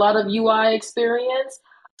required a lot of UI experience.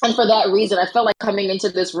 And for that reason, I felt like coming into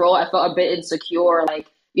this role, I felt a bit insecure. Like,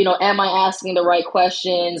 am I asking the right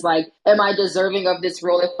questions? Like, am I deserving of this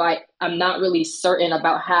role if I'm not really certain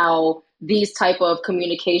about how these type of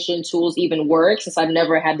communication tools even work, since I've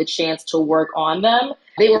never had the chance to work on them.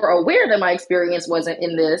 They were aware that my experience wasn't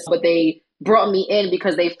in this, but they brought me in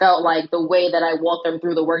because they felt like the way that I walk them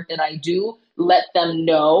through the work that I do, let them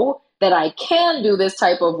know that I can do this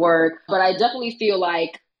type of work. But I definitely feel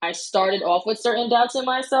like I started off with certain doubts in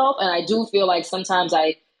myself. And I do feel like sometimes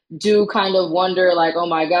I do kind of wonder like, oh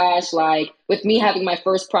my gosh, like with me having my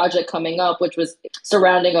first project coming up, which was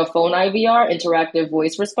surrounding a phone IVR, interactive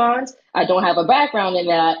voice response. I don't have a background in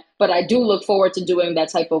that, but I do look forward to doing that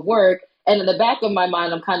type of work. And in the back of my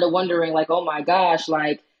mind, I'm kind of wondering like, oh my gosh,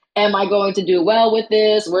 like, am I going to do well with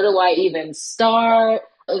this? Where do I even start?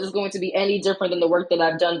 Is this going to be any different than the work that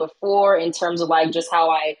I've done before in terms of like just how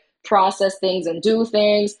I process things and do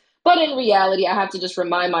things? But in reality, I have to just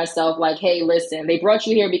remind myself, like, hey, listen, they brought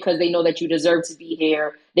you here because they know that you deserve to be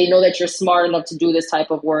here. They know that you're smart enough to do this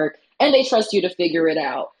type of work, and they trust you to figure it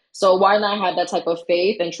out. So why not have that type of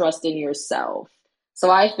faith and trust in yourself?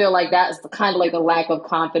 So I feel like that's kind of like the lack of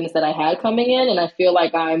confidence that I had coming in, and I feel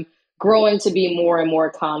like I'm growing to be more and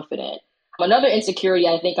more confident. Another insecurity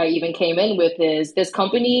I think I even came in with is this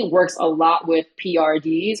company works a lot with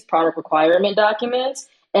PRDs, product requirement documents.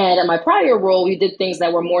 And at my prior role, we did things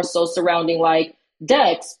that were more so surrounding like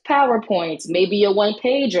decks, PowerPoints, maybe a one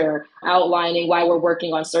pager outlining why we're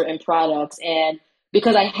working on certain products. And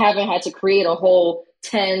because I haven't had to create a whole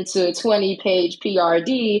 10 to 20 page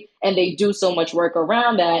PRD and they do so much work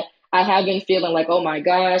around that, I have been feeling like, oh my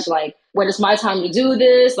gosh, like, when it's my time to do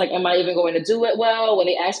this? Like, am I even going to do it well? When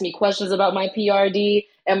they ask me questions about my PRD,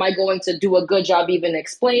 am I going to do a good job even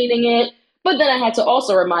explaining it? But then I had to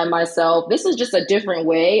also remind myself, this is just a different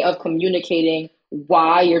way of communicating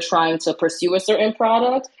why you're trying to pursue a certain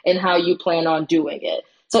product and how you plan on doing it.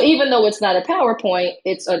 So even though it's not a PowerPoint,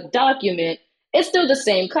 it's a document, it's still the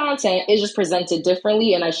same content, it's just presented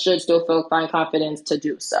differently, and I should still find confidence to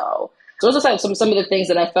do so. So those are some of the things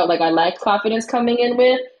that I felt like I lacked confidence coming in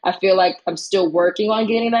with. I feel like I'm still working on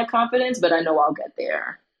gaining that confidence, but I know I'll get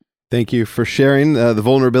there. Thank you for sharing. The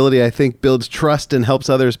vulnerability, I think, builds trust and helps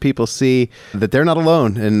others people see that they're not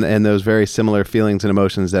alone in those very similar feelings and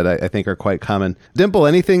emotions that I think are quite common. Dimple,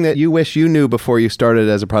 anything that you wish you knew before you started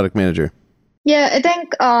as a product manager? Yeah, I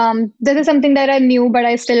think this is something that I knew, but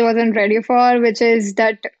I still wasn't ready for, which is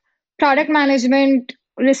that product management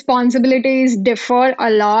responsibilities differ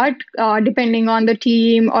a lot depending on the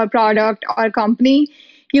team or product or company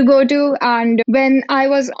you go to. And when I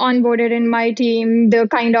was onboarded in my team, the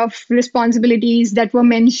kind of responsibilities that were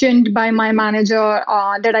mentioned by my manager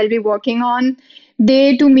that I'll be working on,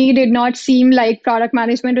 they to me did not seem like product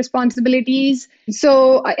management responsibilities.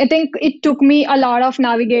 So I think it took me a lot of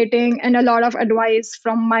navigating and a lot of advice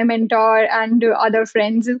from my mentor and other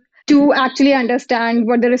friends to actually understand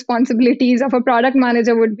what the responsibilities of a product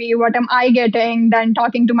manager would be. What am I getting? Then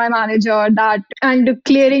talking to my manager that and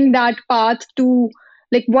clearing that path to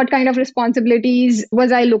like what kind of responsibilities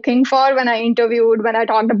was I looking for when I interviewed, when I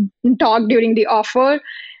talked during the offer,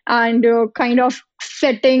 and kind of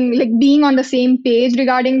setting like being on the same page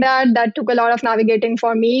regarding that took a lot of navigating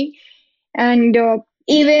for me. And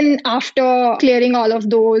even after clearing all of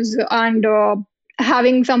those and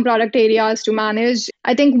having some product areas to manage,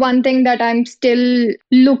 I think one thing that I'm still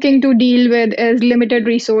looking to deal with is limited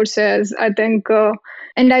resources. I think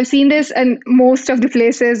and I've seen this in most of the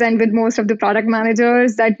places and with most of the product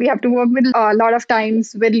managers that we have to work with a lot of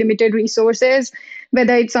times with limited resources,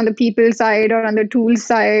 whether it's on the people side or on the tool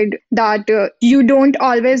side, that you don't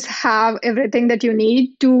always have everything that you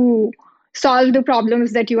need to solve the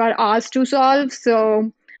problems that you are asked to solve.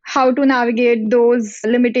 So how to navigate those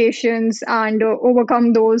limitations and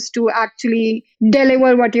overcome those to actually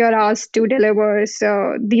deliver what you're asked to deliver.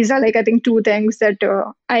 So these are like, I think, two things that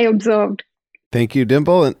I observed. Thank you,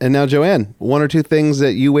 Dimple. And now, Joanne, one or two things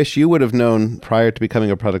that you wish you would have known prior to becoming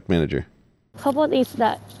a product manager? A couple of things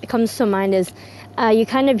that comes to mind is you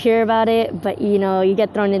kind of hear about it, but you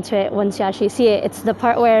get thrown into it once you actually see it. It's the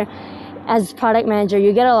part where as product manager,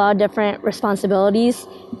 you get a lot of different responsibilities.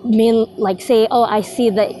 Like say, oh, I see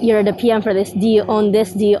that you're the PM for this. Do you own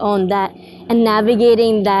this? Do you own that? And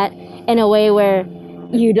navigating that in a way where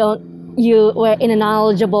where in a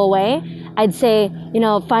knowledgeable way. I'd say,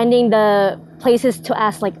 finding the places to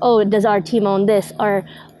ask like, oh, does our team own this? Or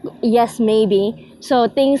yes, maybe. So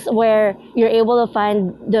things where you're able to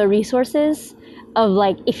find the resources of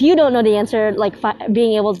like, if you don't know the answer, like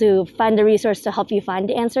being able to find the resource to help you find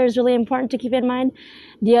the answer is really important to keep in mind.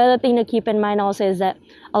 The other thing to keep in mind also is that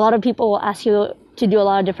a lot of people will ask you to do a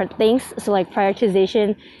lot of different things. So like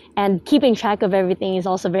prioritization and keeping track of everything is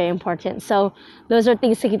also very important. So those are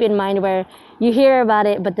things to keep in mind where you hear about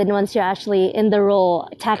it, but then once you're actually in the role,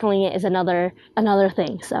 tackling it is another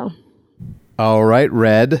thing. So. All right,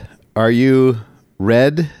 Red, are you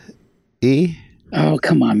ready? Oh,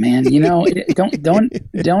 come on, man.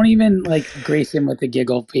 Don't even like grace him with the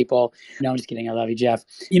giggle, people. No, I'm just kidding. I love you, Jeff.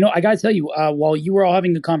 I got to tell you, while you were all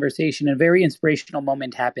having the conversation, a very inspirational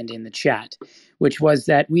moment happened in the chat which was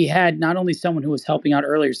that we had not only someone who was helping out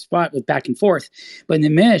earlier spot with back and forth, but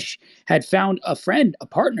Nimish had found a friend, a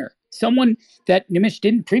partner, someone that Nimish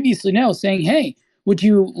didn't previously know, saying, hey, would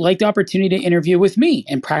you like the opportunity to interview with me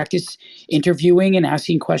and practice interviewing and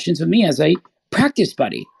asking questions with me as a practice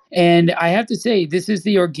buddy? And I have to say, this is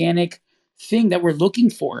the organic thing that we're looking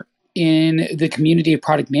for in the community of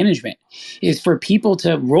product management, is for people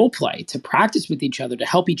to role play, to practice with each other, to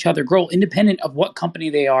help each other grow, independent of what company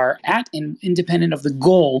they are at and independent of the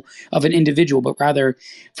goal of an individual, but rather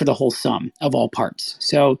for the whole sum of all parts.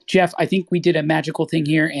 So, Jeff, I think we did a magical thing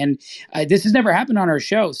here, and this has never happened on our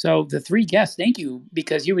show. So the three guests, thank you,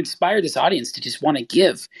 because you inspired this audience to just want to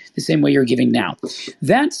give the same way you're giving now.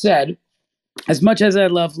 That said, as much as I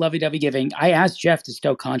love lovey-dovey giving, I asked Jeff to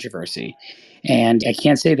stoke controversy. And I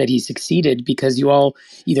can't say that he succeeded, because you all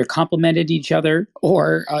either complimented each other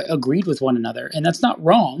or agreed with one another. And that's not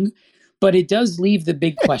wrong, but it does leave the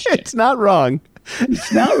big question. It's not wrong.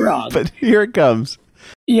 It's not wrong. But here it comes.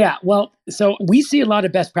 Yeah, well, so we see a lot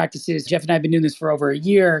of best practices. Jeff and I have been doing this for over a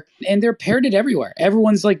year, and they're parroted everywhere.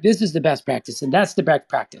 Everyone's like, this is the best practice, and that's the best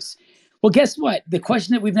practice. Well, guess what? The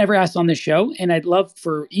question that we've never asked on this show, and I'd love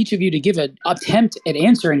for each of you to give an attempt at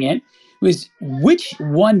answering it, was which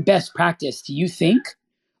one best practice do you think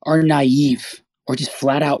are naive or just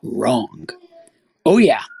flat out wrong? Oh,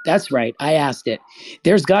 yeah, that's right. I asked it.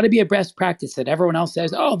 There's got to be a best practice that everyone else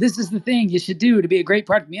says, oh, this is the thing you should do to be a great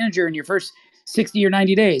product manager in your first 60 or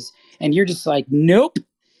 90 days. And you're just like, nope,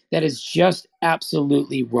 that is just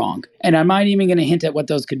absolutely wrong. And I'm not even going to hint at what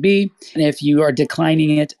those could be. And if you are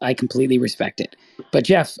declining it, I completely respect it. But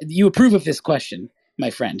Jeff, you approve of this question,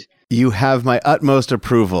 my friend. You have my utmost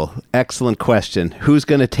approval. Excellent question. Who's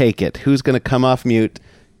going to take it? Who's going to come off mute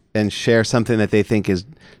and share something that they think is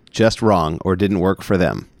just wrong or didn't work for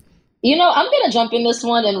them? You know, I'm going to jump in this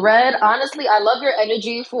one. And Red, honestly, I love your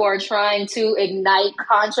energy for trying to ignite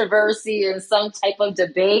controversy and some type of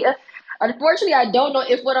debate. Unfortunately, I don't know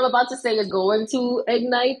if what I'm about to say is going to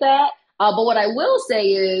ignite that. But what I will say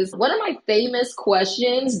is one of my famous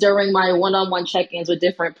questions during my one-on-one check-ins with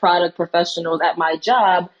different product professionals at my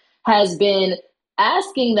job has been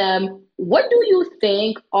asking them, what do you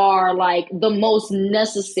think are like the most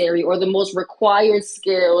necessary or the most required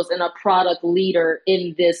skills in a product leader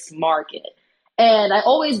in this market? And I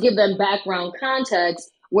always give them background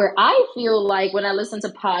context where I feel like when I listen to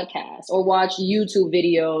podcasts or watch YouTube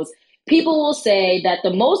videos, people will say that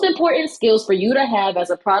the most important skills for you to have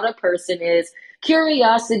as a product person is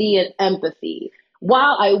curiosity and empathy.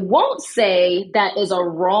 While I won't say that is a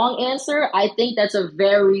wrong answer, I think that's a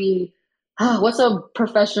very, what's a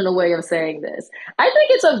professional way of saying this? I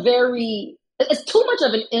think it's too much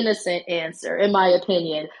of an innocent answer, in my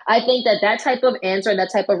opinion. I think that type of answer and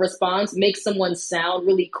that type of response makes someone sound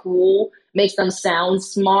really cool, makes them sound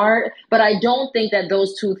smart, but I don't think that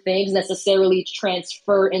those two things necessarily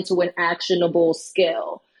transfer into an actionable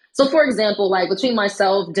skill. So for example, like between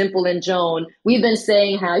myself, Dimple, and Joan, we've been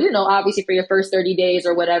saying how, obviously for your first 30 days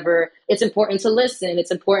or whatever, it's important to listen,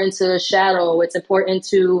 it's important to shadow, it's important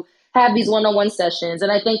to have these one-on-one sessions.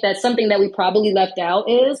 And I think that something that we probably left out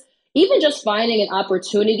is even just finding an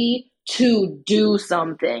opportunity to do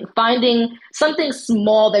something, finding something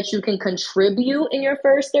small that you can contribute in your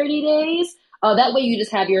first 30 days. That way you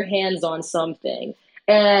just have your hands on something.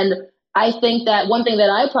 And I think that one thing that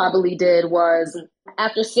I probably did was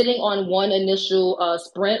after sitting on one initial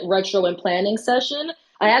sprint retro and planning session,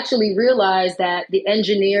 I actually realized that the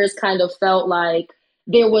engineers kind of felt like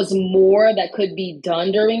there was more that could be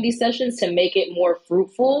done during these sessions to make it more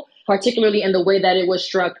fruitful, particularly in the way that it was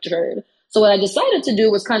structured. So what I decided to do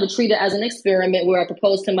was kind of treat it as an experiment where I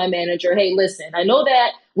proposed to my manager, hey, listen, I know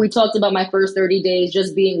that we talked about my first 30 days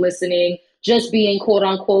just being listening, just being quote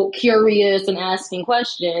unquote curious and asking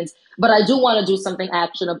questions, but I do want to do something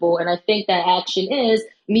actionable. And I think that action is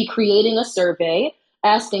me creating a survey,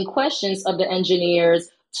 asking questions of the engineers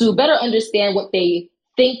to better understand what they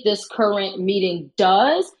think this current meeting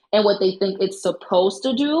does and what they think it's supposed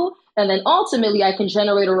to do. And then ultimately I can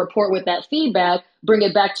generate a report with that feedback, bring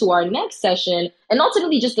it back to our next session, and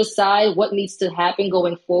ultimately just decide what needs to happen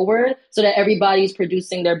going forward so that everybody's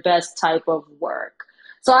producing their best type of work.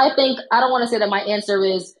 So I don't want to say that my answer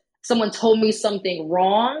is someone told me something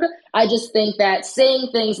wrong. I just think that saying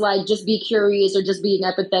things like just be curious or just being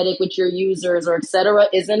empathetic with your users or et cetera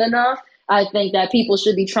isn't enough. I think that people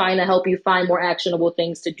should be trying to help you find more actionable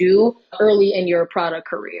things to do early in your product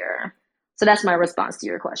career. So that's my response to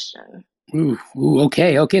your question. Ooh,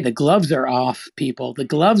 okay. The gloves are off, people. The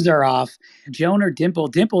gloves are off. Joan or Dimple?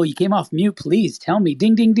 Dimple, you came off mute. Please tell me.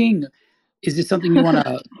 Ding, ding, ding. Is this something you want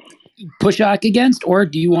to push back against, or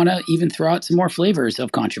do you want to even throw out some more flavors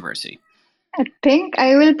of controversy? I think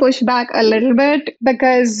I will push back a little bit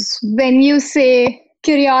because when you say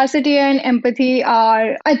curiosity and empathy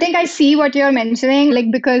are, I think I see what you're mentioning,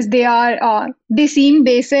 like because they seem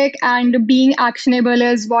basic and being actionable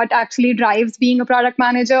is what actually drives being a product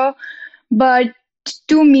manager. But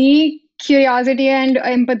to me, curiosity and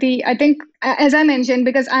empathy, I think, as I mentioned,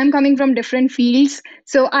 because I'm coming from different fields,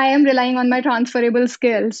 so I am relying on my transferable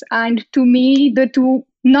skills. And to me, the two,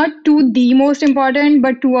 not two the most important,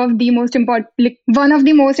 but two of the most important, like one of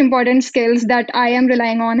the most important skills that I am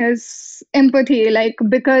relying on is empathy. Like,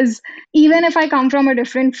 because even if I come from a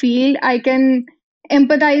different field, I can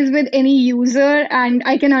empathize with any user and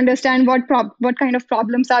I can understand what kind of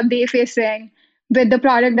problems are they facing with the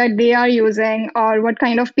product that they are using, or what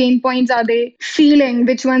kind of pain points are they feeling,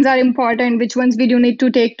 which ones are important, which ones we do need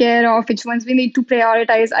to take care of, which ones we need to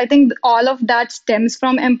prioritize. I think all of that stems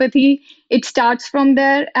from empathy. It starts from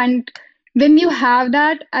there. And when you have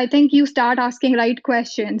that, I think you start asking right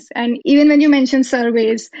questions. And even when you mention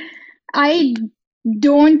surveys, I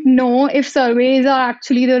don't know if surveys are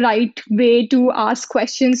actually the right way to ask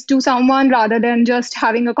questions to someone rather than just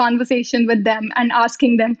having a conversation with them and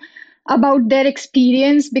asking them about their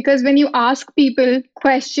experience. Because when you ask people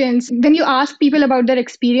questions, when you ask people about their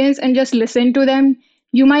experience and just listen to them,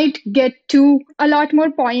 you might get to a lot more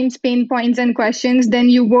points, pain points, and questions than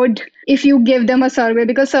you would if you give them a survey,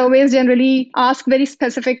 because surveys generally ask very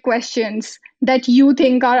specific questions that you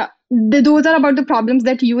think are, those are about the problems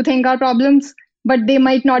that you think are problems, but they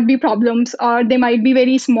might not be problems, or they might be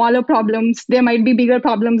very smaller problems. There might be bigger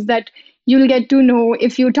problems that you'll get to know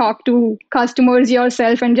if you talk to customers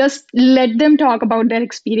yourself and just let them talk about their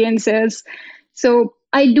experiences. So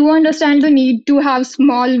I do understand the need to have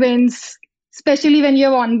small wins, especially when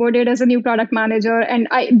you're onboarded as a new product manager. And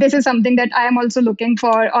this is something that I am also looking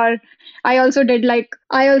for. Or I also did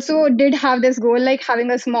have this goal, like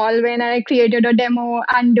having a small win, and I created a demo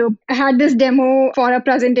and I had this demo for a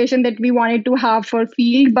presentation that we wanted to have for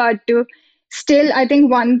field. But still, I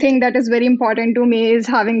think one thing that is very important to me is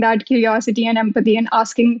having that curiosity and empathy and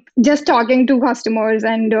just talking to customers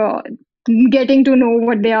and getting to know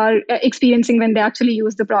what they are experiencing when they actually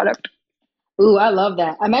use the product. Ooh, I love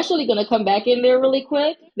that. I'm actually going to come back in there really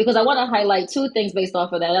quick because I want to highlight two things based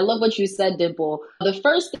off of that. I love what you said, Dimple. The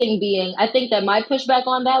first thing being, I think that my pushback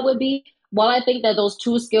on that would be, while I think that those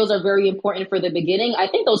two skills are very important for the beginning, I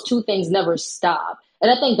think those two things never stop.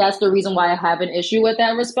 And I think that's the reason why I have an issue with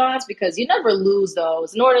that response, because you never lose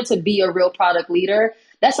those. In order to be a real product leader,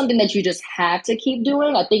 that's something that you just have to keep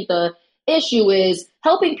doing. I think the issue is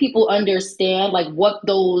helping people understand like what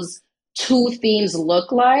those two themes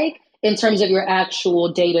look like in terms of your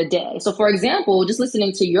actual day to day. So, for example, just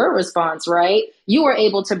listening to your response, right? You were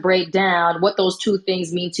able to break down what those two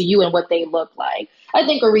things mean to you and what they look like. I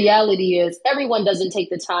think a reality is everyone doesn't take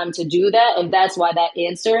the time to do that. And that's why that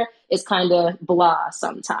answer is kind of blah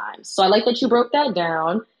sometimes. So I like that you broke that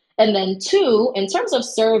down. And then two, in terms of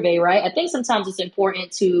survey, right? I think sometimes it's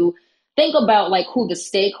important to think about like who the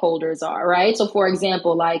stakeholders are, right? So for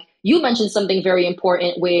example, like you mentioned something very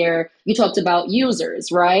important where you talked about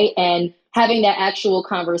users, right? And having that actual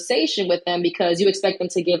conversation with them because you expect them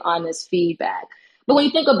to give honest feedback. But when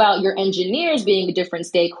you think about your engineers being different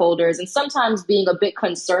stakeholders and sometimes being a bit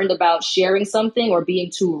concerned about sharing something or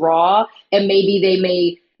being too raw, and maybe they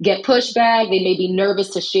may get pushback, they may be nervous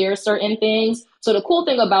to share certain things. So the cool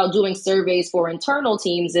thing about doing surveys for internal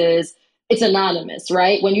teams is it's anonymous,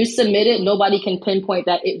 right? When you submit it, nobody can pinpoint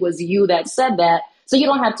that it was you that said that. So you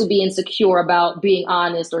don't have to be insecure about being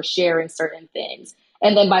honest or sharing certain things.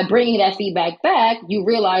 And then by bringing that feedback back, you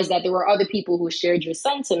realize that there were other people who shared your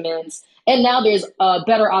sentiments. And now there's a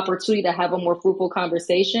better opportunity to have a more fruitful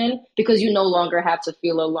conversation because you no longer have to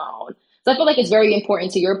feel alone. So I feel like it's very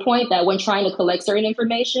important to your point that when trying to collect certain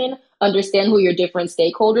information, understand who your different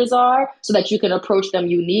stakeholders are so that you can approach them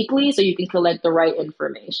uniquely so you can collect the right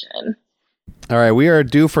information. All right, we are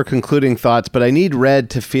due for concluding thoughts, but I need Red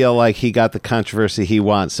to feel like he got the controversy he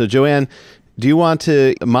wants. So, Joanne, do you want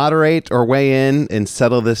to moderate or weigh in and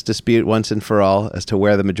settle this dispute once and for all as to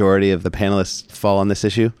where the majority of the panelists fall on this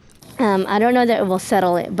issue? I don't know that it will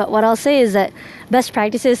settle it, but what I'll say is that best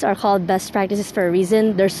practices are called best practices for a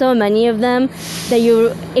reason. There's so many of them that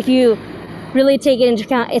if you really take it into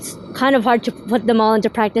account, it's kind of hard to put them all into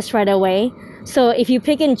practice right away. So if you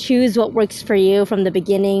pick and choose what works for you from the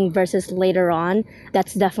beginning versus later on,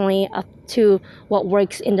 that's definitely up to what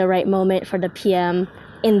works in the right moment for the PM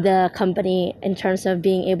in the company in terms of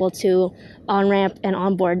being able to on-ramp and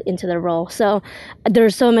onboard into the role. So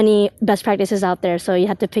there's so many best practices out there. So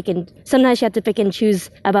sometimes you have to pick and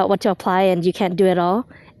choose about what to apply, and you can't do it all.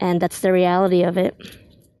 And that's the reality of it.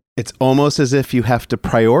 It's almost as if you have to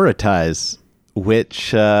prioritize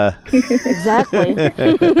which Exactly.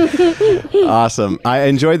 awesome. I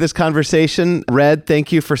enjoyed this conversation. Red,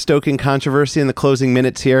 thank you for stoking controversy in the closing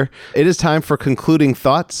minutes here. It is time for concluding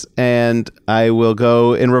thoughts, and I will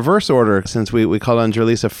go in reverse order since we called on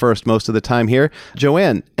Jerlisa first most of the time here.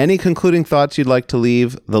 Joanne, any concluding thoughts you'd like to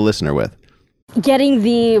leave the listener with? Getting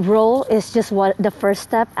the role is just the first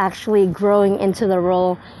step. Actually growing into the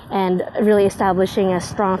role and really establishing a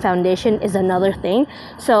strong foundation is another thing.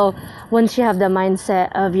 So once you have the mindset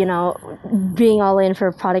of, being all in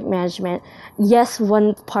for product management, yes,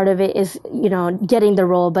 one part of it is, getting the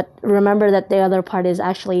role, but remember that the other part is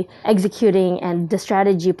actually executing and the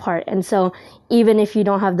strategy part. And so even if you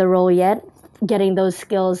don't have the role yet, getting those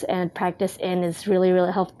skills and practice in is really,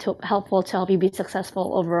 really helpful to help you be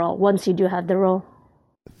successful overall once you do have the role.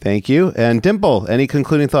 Thank you. And Dimple, any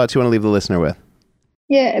concluding thoughts you want to leave the listener with?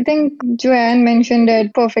 Yeah, I think Joanne mentioned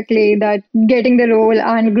it perfectly that getting the role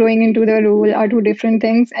and growing into the role are two different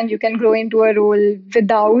things, and you can grow into a role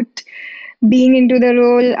without being into the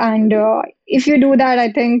role. And if you do that,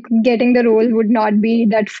 I think getting the role would not be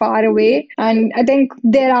that far away. And I think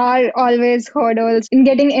there are always hurdles in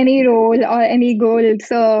getting any role or any goal.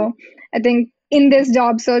 So I think in this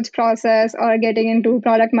job search process or getting into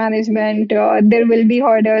product management, there will be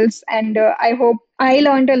hurdles. And I hope I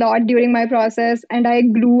learned a lot during my process and I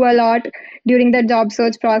grew a lot during the job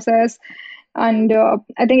search process. And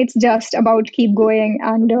I think it's just about keep going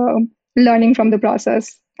and learning from the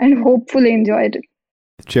process and hopefully enjoy it.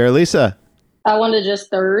 Jerlisa. I want to just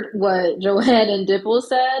third what Joanne and Dimple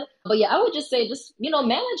said. But yeah, I would just say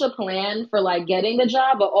manage a plan for like getting the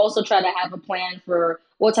job, but also try to have a plan for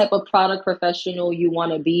what type of product professional you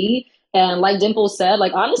want to be. And like Dimple said,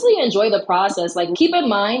 like honestly enjoy the process. Like keep in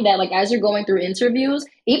mind that like as you're going through interviews,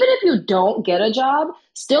 even if you don't get a job,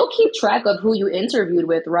 still keep track of who you interviewed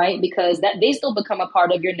with, right? Because that they still become a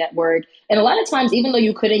part of your network. And a lot of times, even though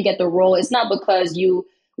you couldn't get the role, it's not because you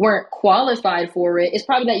weren't qualified for it. It's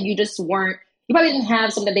probably that you probably didn't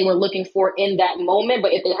have something that they were looking for in that moment,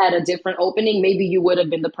 but if they had a different opening, maybe you would have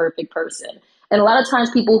been the perfect person. And a lot of times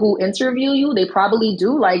people who interview you, they probably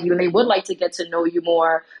do like you and they would like to get to know you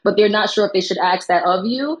more, but they're not sure if they should ask that of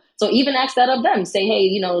you. So even ask that of them. Say,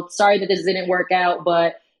 hey, sorry that this didn't work out,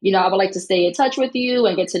 but, I would like to stay in touch with you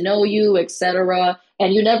and get to know you, etc.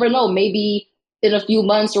 And you never know, maybe in a few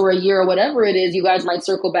months or a year or whatever it is, you guys might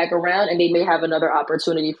circle back around and they may have another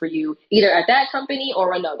opportunity for you, either at that company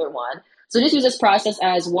or another one. So just use this process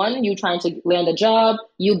as one, you trying to land a job,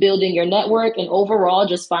 you building your network, and overall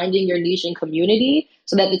just finding your niche and community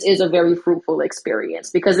so that this is a very fruitful experience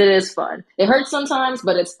because it is fun. It hurts sometimes,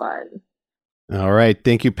 but it's fun. All right.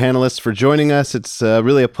 Thank you, panelists, for joining us. It's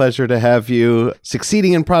really a pleasure to have you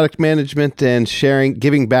succeeding in product management and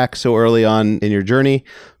giving back so early on in your journey.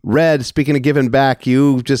 Red, speaking of giving back,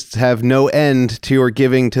 you just have no end to your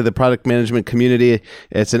giving to the product management community.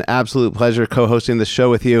 It's an absolute pleasure co-hosting the show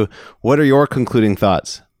with you. What are your concluding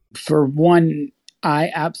thoughts? For one,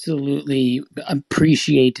 I absolutely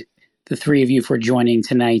appreciate the three of you for joining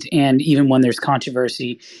tonight. And even when there's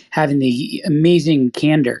controversy, having the amazing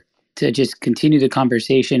candor to just continue the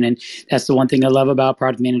conversation. And that's the one thing I love about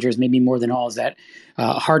product managers, maybe more than all, is that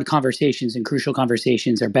hard conversations and crucial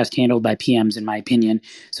conversations are best handled by PMs, in my opinion.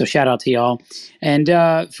 So shout out to y'all. And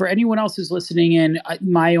for anyone else who's listening in,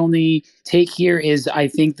 my only take here is I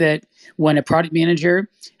think that when a product manager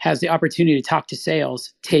has the opportunity to talk to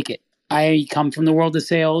sales, take it. I come from the world of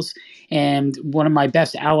sales, and one of my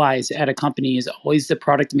best allies at a company is always the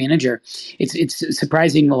product manager. It's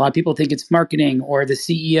surprising. A lot of people think it's marketing or the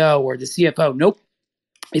CEO or the CFO. Nope.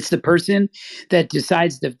 It's the person that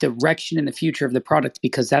decides the direction and the future of the product,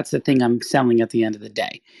 because that's the thing I'm selling at the end of the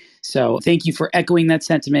day. So thank you for echoing that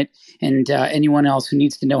sentiment. And anyone else who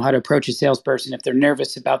needs to know how to approach a salesperson, if they're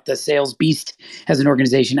nervous about the sales beast as an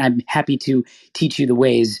organization, I'm happy to teach you the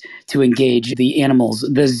ways to engage the animals,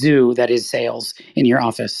 the zoo that is sales in your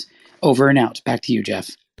office. Over and out. Back to you, Jeff.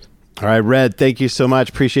 All right, Red, thank you so much.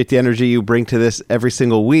 Appreciate the energy you bring to this every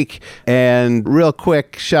single week. And real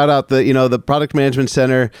quick, shout out the Product Management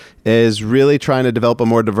Center is really trying to develop a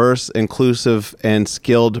more diverse, inclusive, and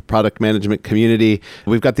skilled product management community.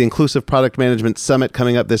 We've got the Inclusive Product Management Summit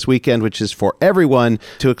coming up this weekend, which is for everyone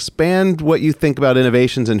to expand what you think about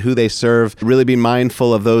innovations and who they serve. Really be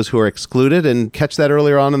mindful of those who are excluded and catch that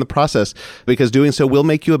earlier on in the process, because doing so will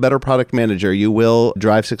make you a better product manager. You will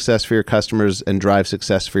drive success for your customers and drive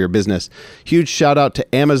success for your business. Huge shout out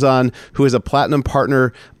to Amazon, who is a platinum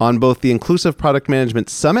partner on both the Inclusive Product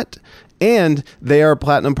Management Summit And they are a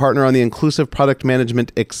platinum partner on the Inclusive Product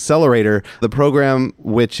Management Accelerator, the program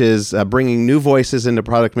which is bringing new voices into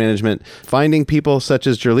product management, finding people such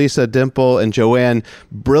as Jerlisa, Dimple, and Joanne,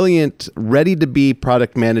 brilliant, ready-to-be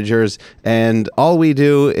product managers. And all we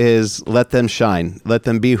do is let them shine, let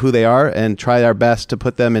them be who they are, and try our best to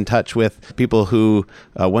put them in touch with people who,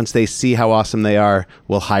 once they see how awesome they are,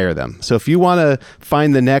 will hire them. So if you want to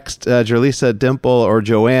find the next Jerlisa, Dimple, or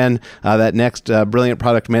Joanne, that next brilliant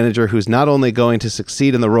product manager who's not only going to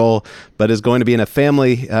succeed in the role, but is going to be in a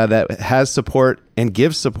family that has support and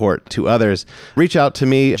gives support to others, reach out to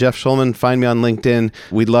me, Jeff Schulman. Find me on LinkedIn.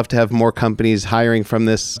 We'd love to have more companies hiring from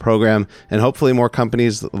this program, and hopefully more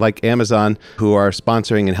companies like Amazon who are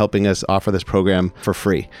sponsoring and helping us offer this program for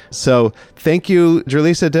free. So thank you,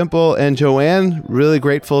 Jerlisa, Dimple, and Joanne. Really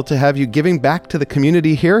grateful to have you giving back to the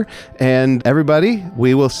community here. And everybody,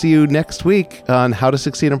 we will see you next week on How to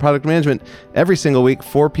Succeed in Product Management every single week,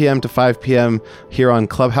 4 p.m. to 5 p.m. here on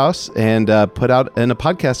Clubhouse, and put out in a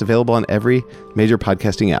podcast available on every major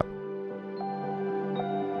podcasting app.